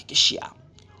kuhakikishia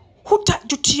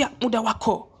hutajutia muda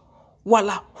wako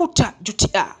wala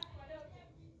hutajutia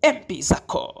MP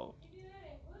zako.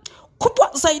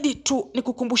 Kubwa zaidi tu ni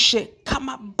kukumbushe,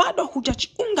 kama bado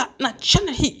hujajiunga na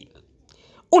channel hii,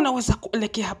 unaweza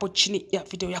kuelekea hapo chini ya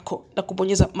video yako na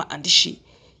kubonyeza maandishi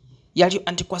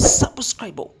yaliyoandikwa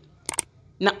subscribe,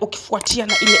 na ukifuatia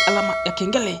na ile alama ya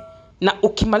kengele, na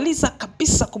ukimaliza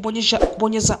kabisa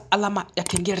kubonyeza alama ya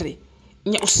kengele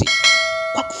nyeusi.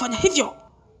 Kwa kufanya hivyo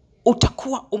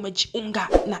utakuwa umejiunga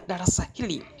na darasa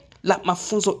hili la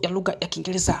mafunzo ya lugha ya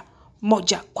Kiingereza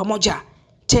moja kwa moja,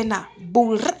 tena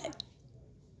bure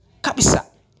kabisa.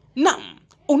 Naam,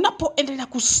 unapoendelea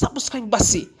kusubscribe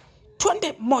basi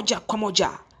twende moja kwa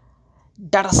moja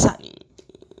darasani.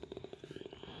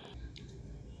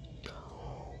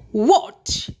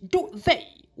 What do they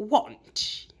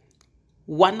want?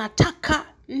 Wanataka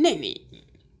nini?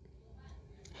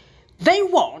 They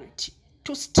want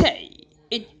to stay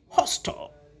in hostel.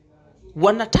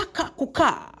 Wanataka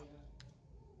kukaa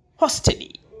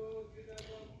hosteli.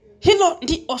 Hilo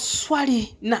ndio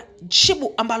swali na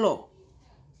jibu ambalo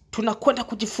tunakwenda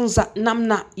kujifunza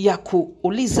namna ya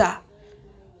kuuliza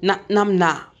na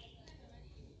namna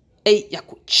ya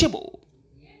kujibu.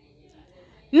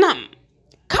 Naam,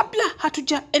 kabla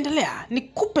hatujaendelea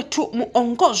nikupe tu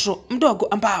muongozo mdogo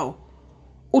ambao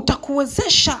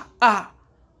utakuwezesha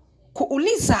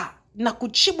kuuliza na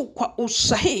kujibu kwa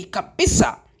usahihi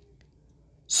kabisa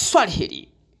swali hili.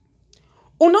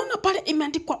 Unaona pale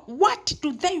imeandikwa what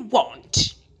do they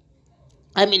want?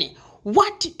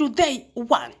 What do they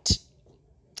want?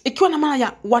 Ikiwa na maana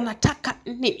ya wanataka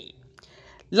nini.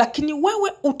 Lakini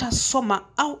wewe utasoma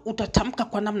au utatamka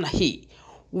kwa namna hii,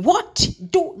 what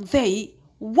do they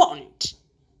want?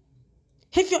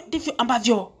 Hivyo ndivyo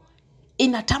ambavyo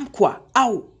inatamkwa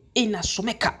au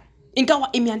inasomeka,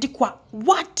 ingawa imeandikwa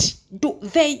what do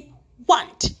they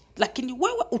want, lakini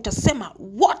wewe utasema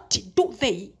what do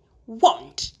they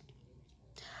want.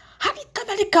 Hali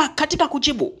kadhalika katika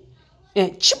kujibu,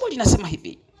 jibu linasema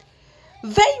hivi,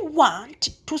 they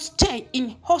want to stay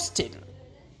in hostel.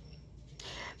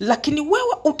 Lakini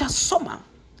wewe utasoma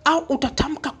au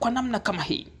utatamka kwa namna kama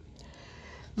hii,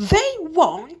 they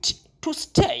want to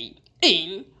stay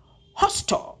in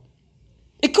hostel,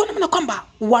 ikiwa na maana kwamba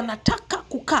wanataka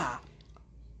kukaa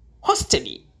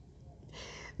hosteli.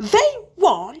 They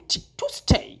want to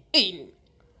stay in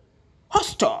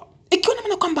hostel, ikiwa na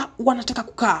maana kwamba wanataka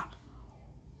kukaa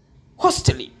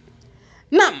hosteli.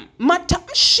 Na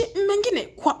matamshi mengine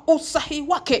kwa usahihi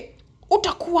wake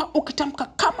utakuwa ukitamka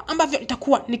kama ambavyo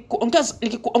nitakuwa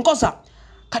nikikuongoza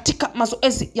katika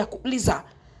mazoezi ya kuuliza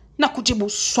na kujibu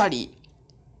swali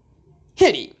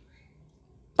hili.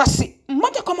 Basi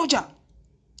moja kwa moja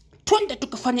twende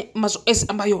tukafanye mazoezi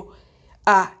ambayo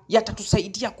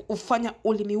yatatusaidia kufanya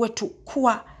ulimi wetu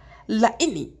kuwa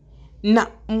laini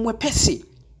na mwepesi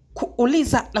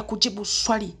kuuliza na kujibu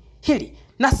swali hili.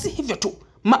 Na si hivyo tu,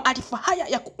 maarifa haya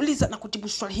ya kuuliza na kujibu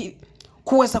swali hili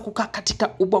kuweza kukaa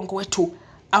katika ubongo wetu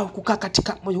au kukaa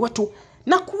katika moyo wetu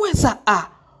na kuweza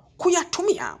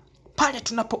kuyatumia pale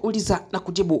tunapouliza na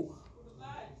kujibu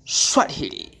swali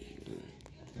hili.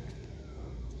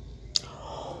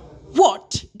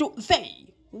 What do they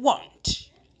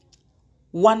want?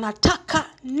 Wanataka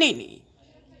nini?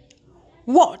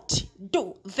 What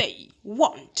do they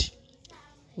want?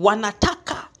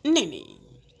 Wanataka nini?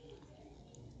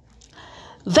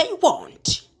 They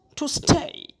want to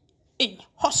stay in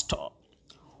hostel.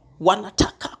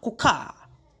 Wanataka kukaa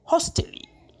hosteli.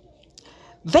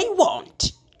 They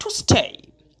want to stay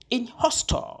in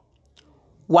hostel.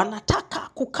 Wanataka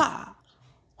kukaa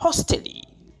hosteli.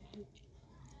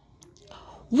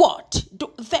 What do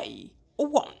they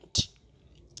want?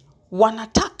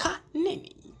 Wanataka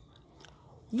nini?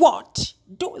 What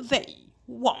do they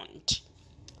want?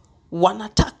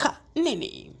 Wanataka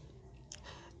nini?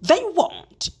 They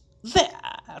want their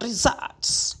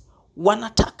results.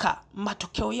 Wanataka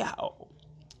matokeo yao.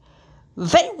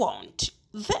 They want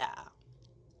their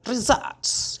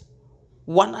results.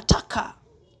 Wanataka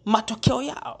matokeo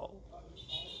yao.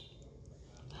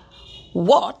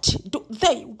 What do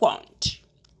they want?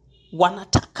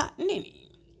 Wanataka nini?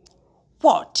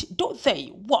 What do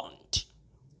they want?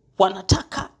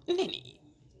 Wanataka nini?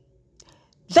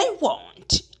 They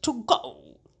want to go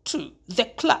to the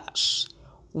class.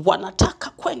 Wanataka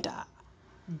kwenda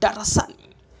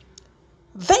darasani.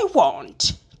 They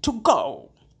want to go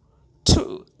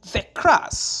to the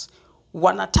class.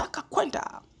 Wanataka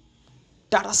kwenda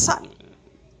darasani.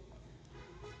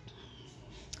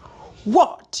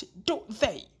 What do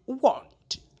they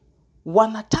want?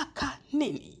 Wanataka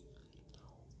nini?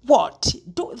 What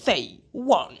do they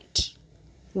want?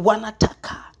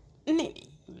 Wanataka nini?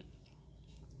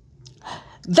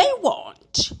 They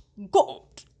want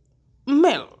good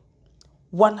meal.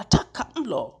 Wanataka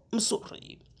mlo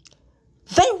mzuri.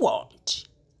 They want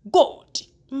good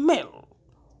meal.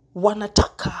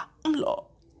 Wanataka mlo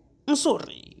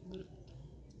mzuri.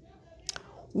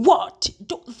 What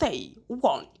do they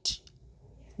want?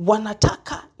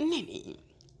 Wanataka nini?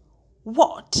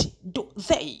 What do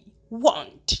they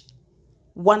want?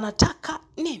 Wanataka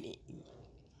nini?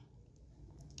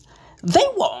 They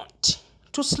want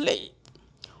to sleep.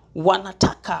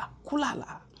 Wanataka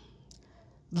kulala.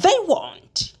 They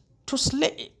want to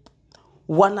sleep.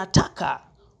 Wanataka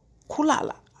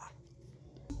kulala.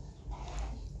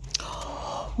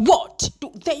 What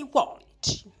do they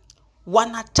want?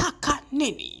 Wanataka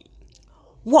nini?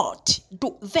 What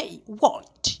do they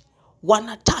want?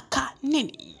 Wanataka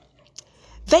nini?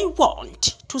 They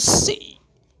want to see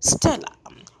Stella.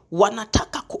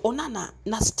 Wanataka kuonana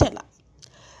na Stella.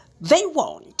 They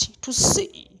want to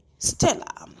see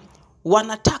Stella.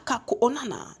 Wanataka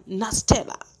kuonana na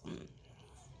Stella.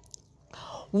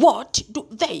 What do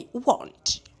they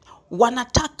want?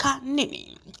 Wanataka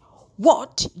nini?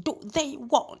 What do they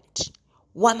want?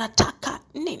 Wanataka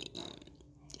nini?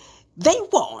 They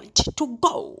want to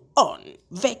go on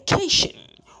vacation.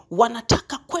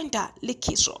 Wanataka kwenda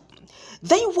likizo.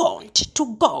 They want to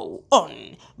go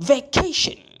on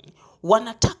vacation.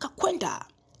 Wanataka kwenda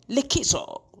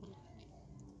likizo.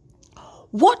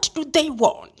 What do they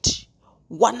want?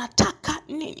 Wanataka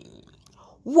nini?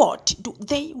 What do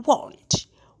they want?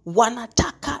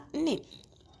 Wanataka nini?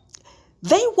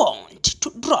 They want to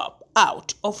drop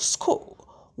out of school.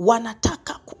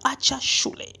 Wanataka kuacha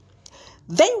shule.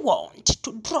 They want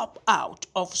to drop out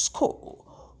of school.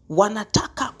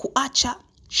 Wanataka kuacha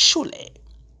shule.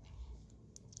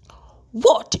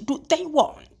 What do they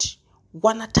want?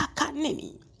 Wanataka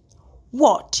nini?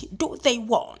 What do they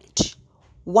want?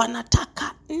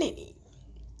 Wanataka nini?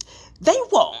 They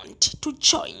want to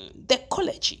join the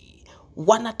college.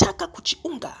 Wanataka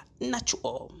kujiunga na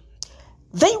chuo.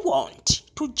 They want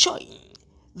to join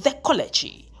the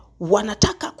college.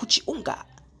 Wanataka kujiunga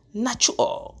na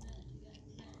chuo.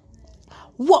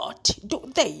 What do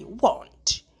they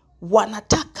want?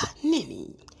 Wanataka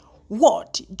nini?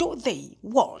 What do they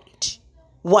want?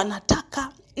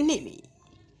 Wanataka nini?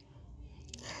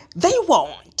 They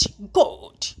want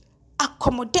good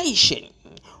accommodation.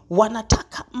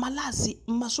 Wanataka malazi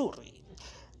mazuri.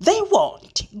 They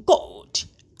want good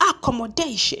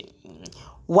accommodation.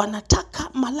 Wanataka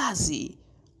malazi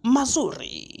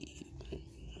mazuri.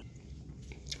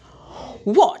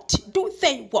 What do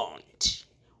they want?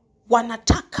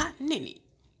 Wanataka nini?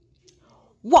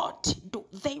 What do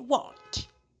they want?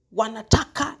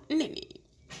 Wanataka nini?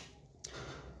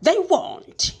 They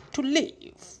want to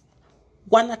leave.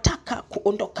 Wanataka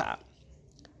kuondoka.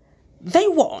 They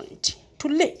want to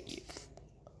leave.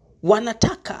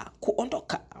 Wanataka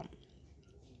kuondoka.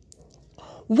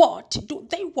 What do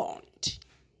they want?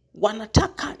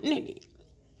 Wanataka nini?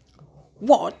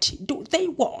 What do they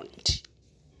want?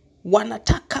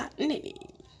 Wanataka nini?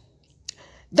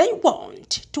 They want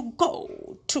to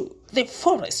go to the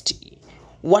forest.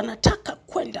 Wanataka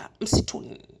kwenda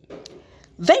msituni.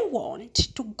 They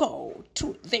want to go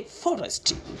to the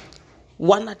forest.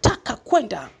 Wanataka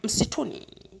kwenda msituni.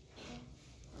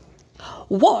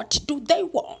 What do they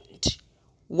want?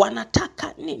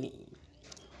 Wanataka nini?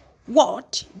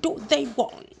 What do they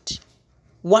want?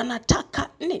 Wanataka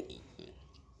nini?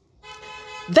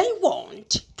 They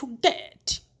want to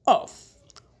get off.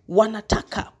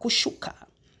 Wanataka kushuka.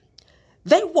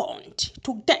 They want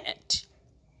to get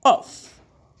off.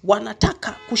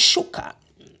 Wanataka kushuka.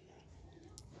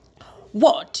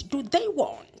 What do they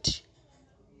want?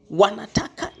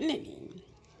 Wanataka nini?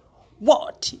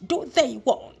 What do they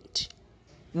want?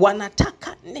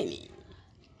 Wanataka nini?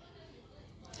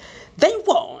 They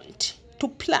want to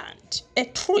plant a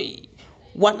tree.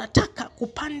 Wanataka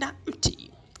kupanda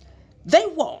mti. They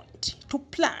want to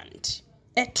plant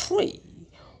a tree.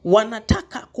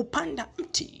 Wanataka kupanda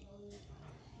mti.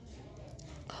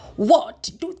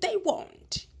 What do they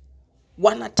want?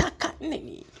 Wanataka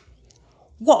nini?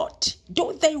 What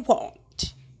do they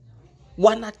want?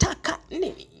 Wanataka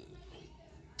nini?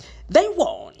 They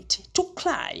want to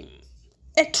climb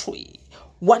a tree.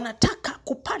 Wanataka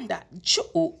kupanda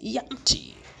juu ya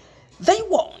mti. They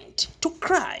want to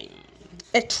climb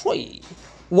a tree.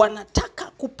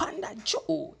 Wanataka kupanda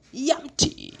juu ya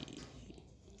mti.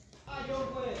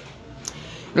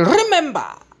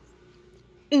 Remember,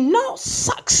 no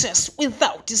success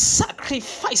without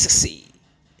sacrifices.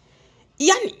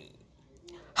 Yani,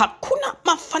 hakuna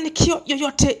mafanikio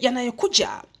yoyote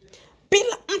yanayokuja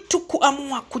bila mtu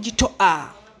kuamua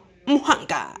kujitoa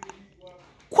muhanga.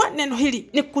 Kwa neno hili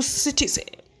ni kusisitize,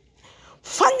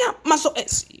 fanya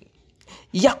mazoezi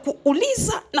ya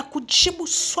kuuliza na kujibu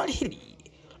swali hili.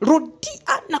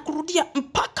 Rudia na kurudia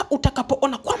mpaka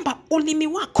utakapoona kwamba ulimi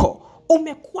wako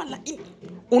umekuwa laini.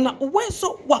 Una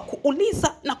uwezo wa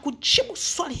kuuliza na kujibu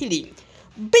swali hili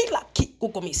bila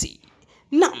kigugumizi.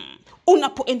 Naam,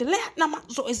 unapoendelea na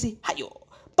mazoezi hayo,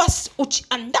 basi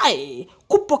ujiandae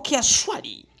kupokea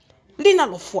swali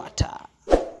linalofuata.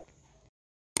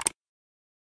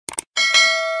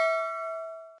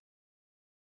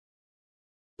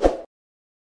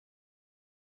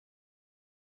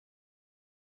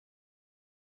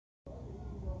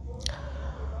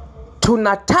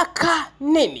 Tunataka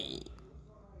nini?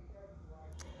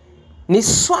 Ni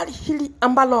swali hili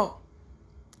ambalo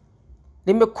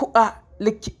limekuwa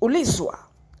likiulizwa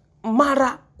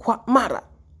mara kwa mara,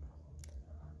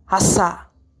 hasa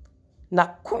na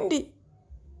kundi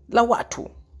la watu,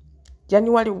 yani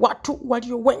wale watu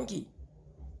walio wengi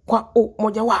kwa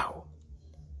umoja wao,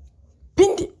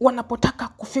 pindi wanapotaka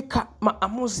kufika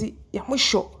maamuzi ya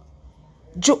mwisho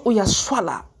juu ya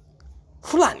swala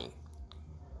fulani.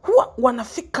 Huwa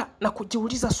wanafika na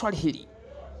kujiuliza swali hili: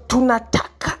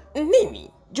 tunataka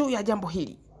nini juu ya jambo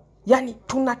hili? Yani,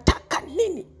 tunataka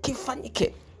nini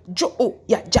kifanyike juu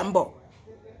ya jambo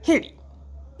hili?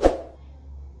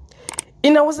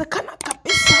 Inawezekana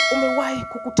kabisa umewahi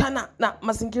kukutana na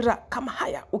mazingira kama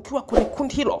haya ukiwa kwenye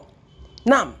kundi hilo.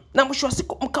 Naam, na mwisho wa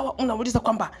siku mkawa unauliza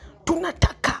kwamba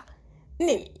tunataka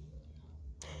nini?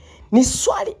 Ni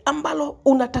swali ambalo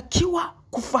unatakiwa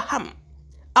kufahamu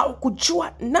au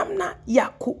kujua namna ya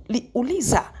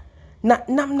kuliuliza na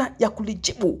namna ya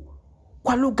kulijibu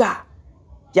kwa lugha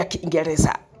ya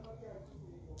Kiingereza.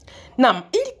 Naam,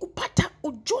 ili kupata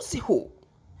ujuzi huu,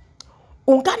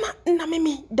 ungana na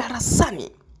mimi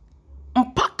darasani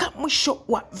mpaka mwisho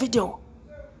wa video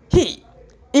hii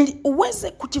ili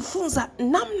uweze kujifunza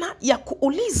namna ya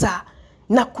kuuliza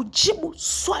na kujibu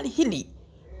swali hili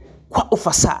kwa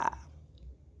ufasaha.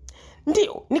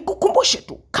 Ndio, nikukumbushe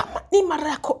tu, kama ni mara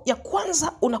yako ya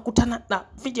kwanza unakutana na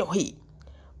video hii,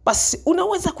 basi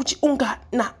unaweza kujiunga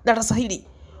na darasa hili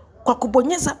kwa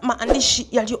kubonyeza maandishi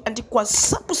yaliyoandikwa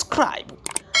subscribe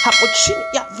hapo chini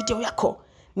ya video yako,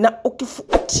 na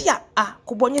ukifuatia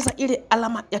kubonyeza ile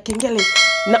alama ya kengele,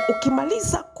 na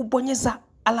ukimaliza kubonyeza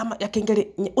alama ya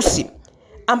kengele nyeusi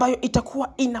ambayo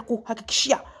itakuwa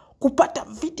inakuhakikishia kupata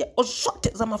video zote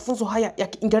za mafunzo haya ya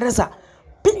Kiingereza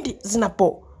pindi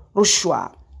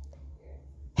zinaporushwa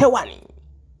hewani.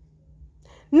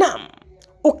 Naam,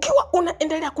 ukiwa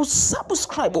unaendelea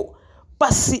kusubscribe,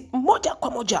 basi moja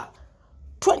kwa moja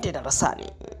twende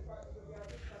darasani.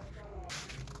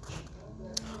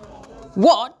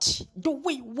 What do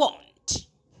we want?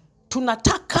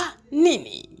 Tunataka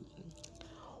nini?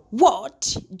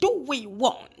 What do we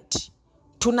want?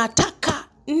 Tunataka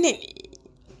nini?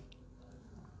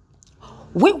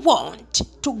 We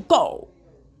want to go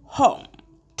home.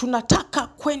 Tunataka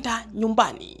kwenda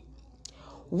nyumbani.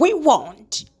 We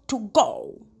want to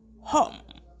go home.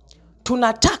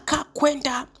 Tunataka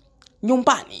kwenda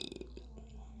nyumbani.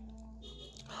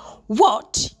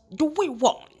 What do we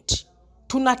want?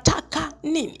 Tunataka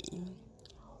nini?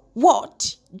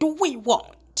 What do we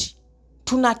want?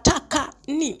 Tunataka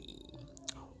nini?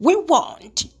 We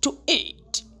want to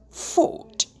eat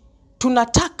food.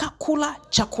 Tunataka kula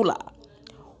chakula.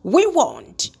 We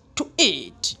want to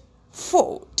eat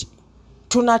food.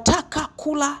 Tunataka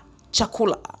kula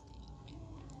chakula.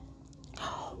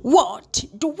 What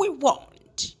do we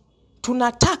want?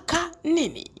 Tunataka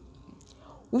nini?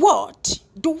 What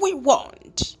do we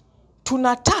want?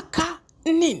 Tunataka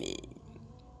nini?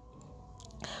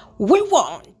 We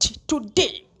want to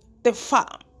dig the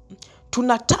farm.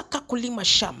 Tunataka kulima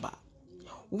shamba.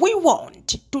 We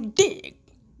want to dig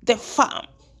the farm.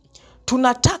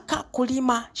 Tunataka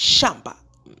kulima shamba.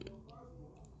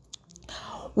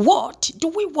 What do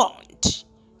we want?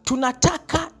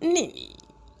 Tunataka nini?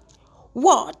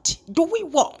 What do we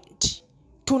want?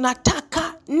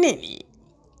 Tunataka nini?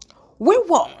 We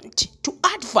want to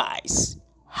advise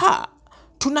her.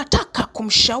 Tunataka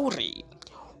kumshauri.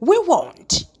 We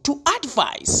want to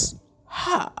advise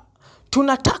her.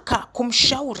 Tunataka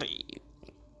kumshauri.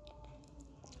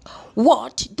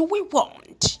 What do we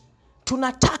want?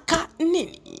 Tunataka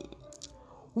nini?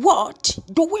 What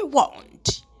do we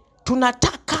want?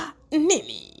 Tunataka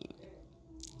nini?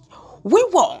 We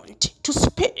want to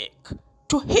speak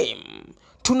to him.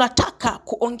 Tunataka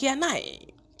kuongea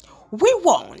naye. We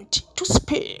want to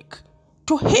speak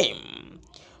to him.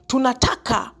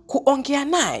 Tunataka kuongea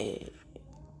naye.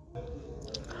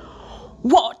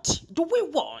 What do we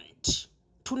want?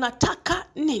 Tunataka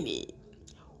nini?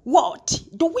 What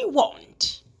do we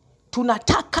want?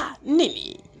 Tunataka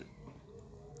nini?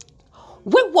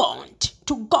 We want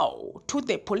to go to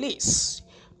the police.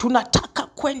 Tunataka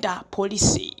kwenda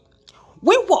polisi.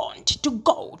 We want to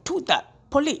go to the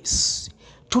police.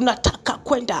 Tunataka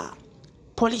kwenda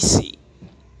polisi.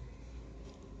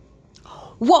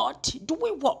 What do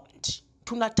we want?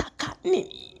 Tunataka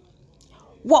nini?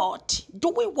 What do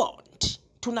we want?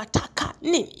 Tunataka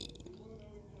nini?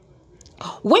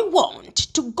 We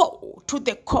want to go to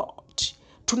the court.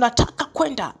 Tunataka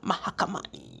kwenda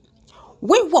mahakamani.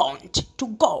 We want to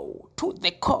go to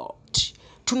the court.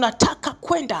 Tunataka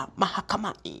kwenda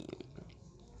mahakamani.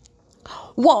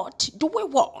 What do we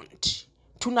want?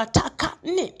 Tunataka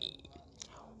nini?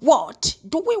 What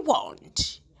do we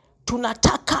want?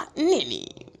 Tunataka nini?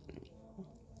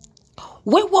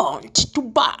 We want to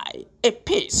buy a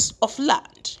piece of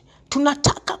land.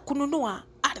 Tunataka kununua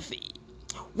ardhi.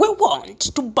 We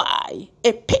want to buy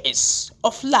a piece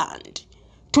of land.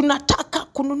 Tunataka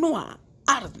kununua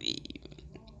ardhi.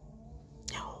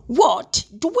 What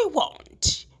do we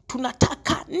want?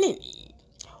 Tunataka nini?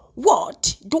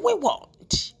 What do we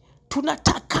want?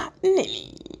 Tunataka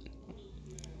nini?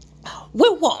 We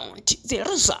want the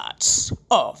results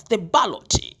of the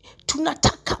ballot.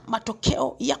 Tunataka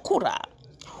matokeo ya kura.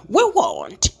 We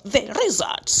want the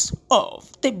results of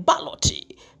the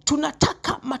ballot.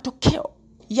 Tunataka matokeo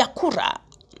ya kura.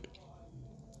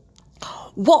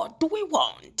 What do we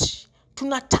want?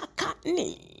 Tunataka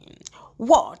nini?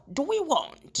 What do we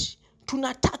want?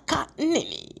 Tunataka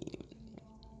nini?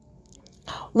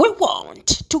 We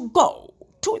want to go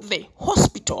to the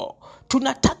hospital.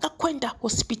 Tunataka kwenda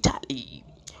hospitali.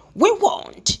 We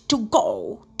want to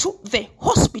go to the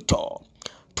hospital.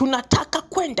 Tunataka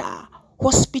kwenda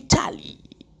hospitali.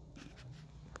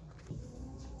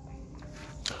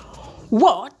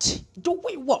 What do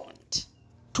we want?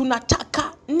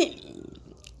 Tunataka nini?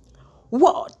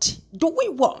 What do we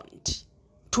want?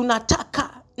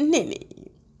 Tunataka nini?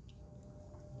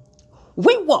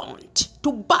 We want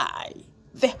to buy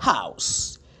the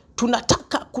house.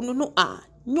 Tunataka kununua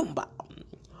nyumba.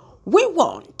 We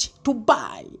want to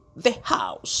buy the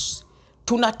house.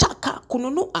 Tunataka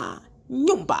kununua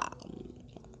nyumba.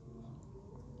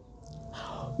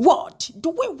 What do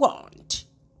we want?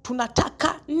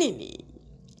 Tunataka nini?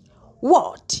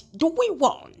 What do we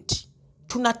want?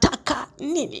 Tunataka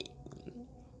nini?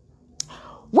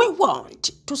 We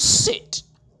want to sit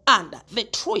under the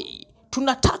tree.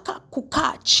 Tunataka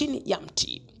kukaa chini ya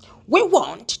mti. We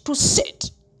want to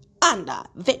sit under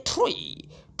the tree.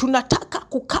 Tunataka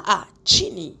kukaa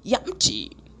chini ya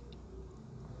mti.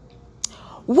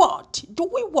 What do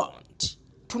we want?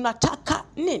 Tunataka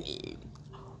nini?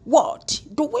 What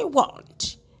do we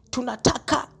want?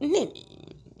 Tunataka nini?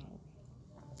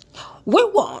 We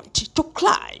want to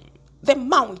climb the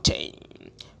mountain.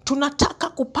 Tunataka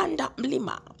kupanda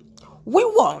mlima. We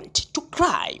want to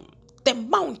climb the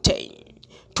mountain.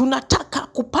 Tunataka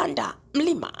kupanda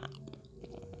mlima.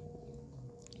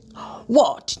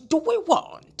 What do we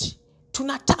want?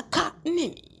 Tunataka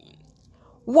nini?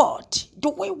 What do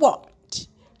we want?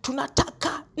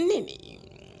 Tunataka nini?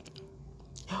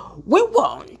 We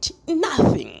want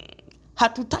nothing.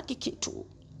 Hatutaki kitu.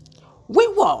 We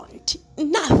want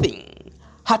nothing.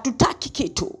 Hatutaki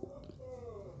kitu.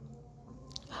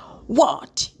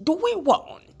 What do we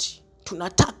want?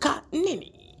 Tunataka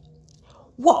nini?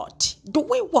 What do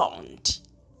we want?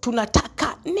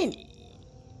 Tunataka nini?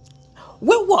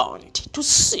 We want to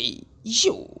see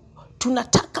you.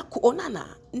 Tunataka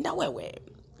kuonana na wewe.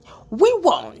 We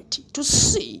want to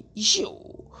see you.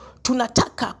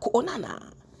 Tunataka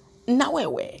kuonana na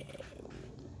wewe.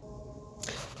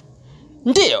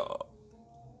 Ndio.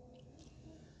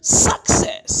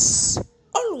 Success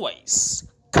always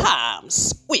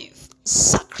comes with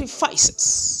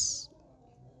sacrifices.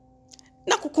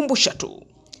 Na kukumbusha tu,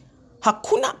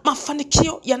 hakuna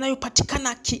mafanikio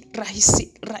yanayopatikana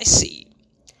kirahisi.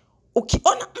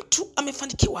 Ukiona mtu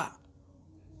amefanikiwa,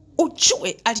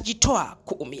 ujue alijitoa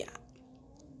kuumia.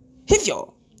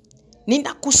 Hivyo,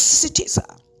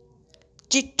 ninakusisitiza,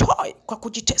 jitoe kwa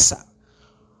kujitesa,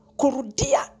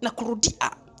 kurudia na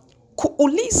kurudia,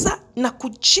 kuuliza na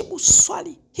kujibu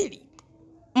swali hili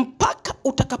mpaka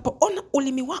utakapoona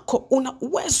ulimi wako una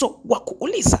uwezo wa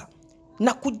kuuliza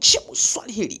na kujibu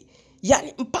swali hili.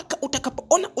 Yani mpaka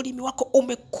utakapoona ulimi wako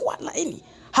umekuwa laini,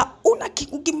 hauna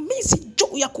kigugumizi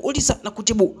juu ya kuuliza na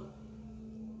kujibu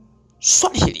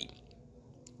swali hili.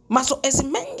 Mazoezi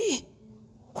mengi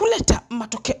kuleta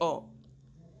matokeo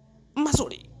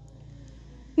mazuri.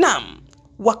 Naam,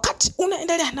 wakati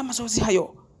unaendelea na mazoezi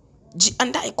hayo,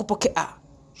 jiandae kupokea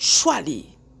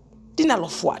swali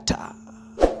linalofuata.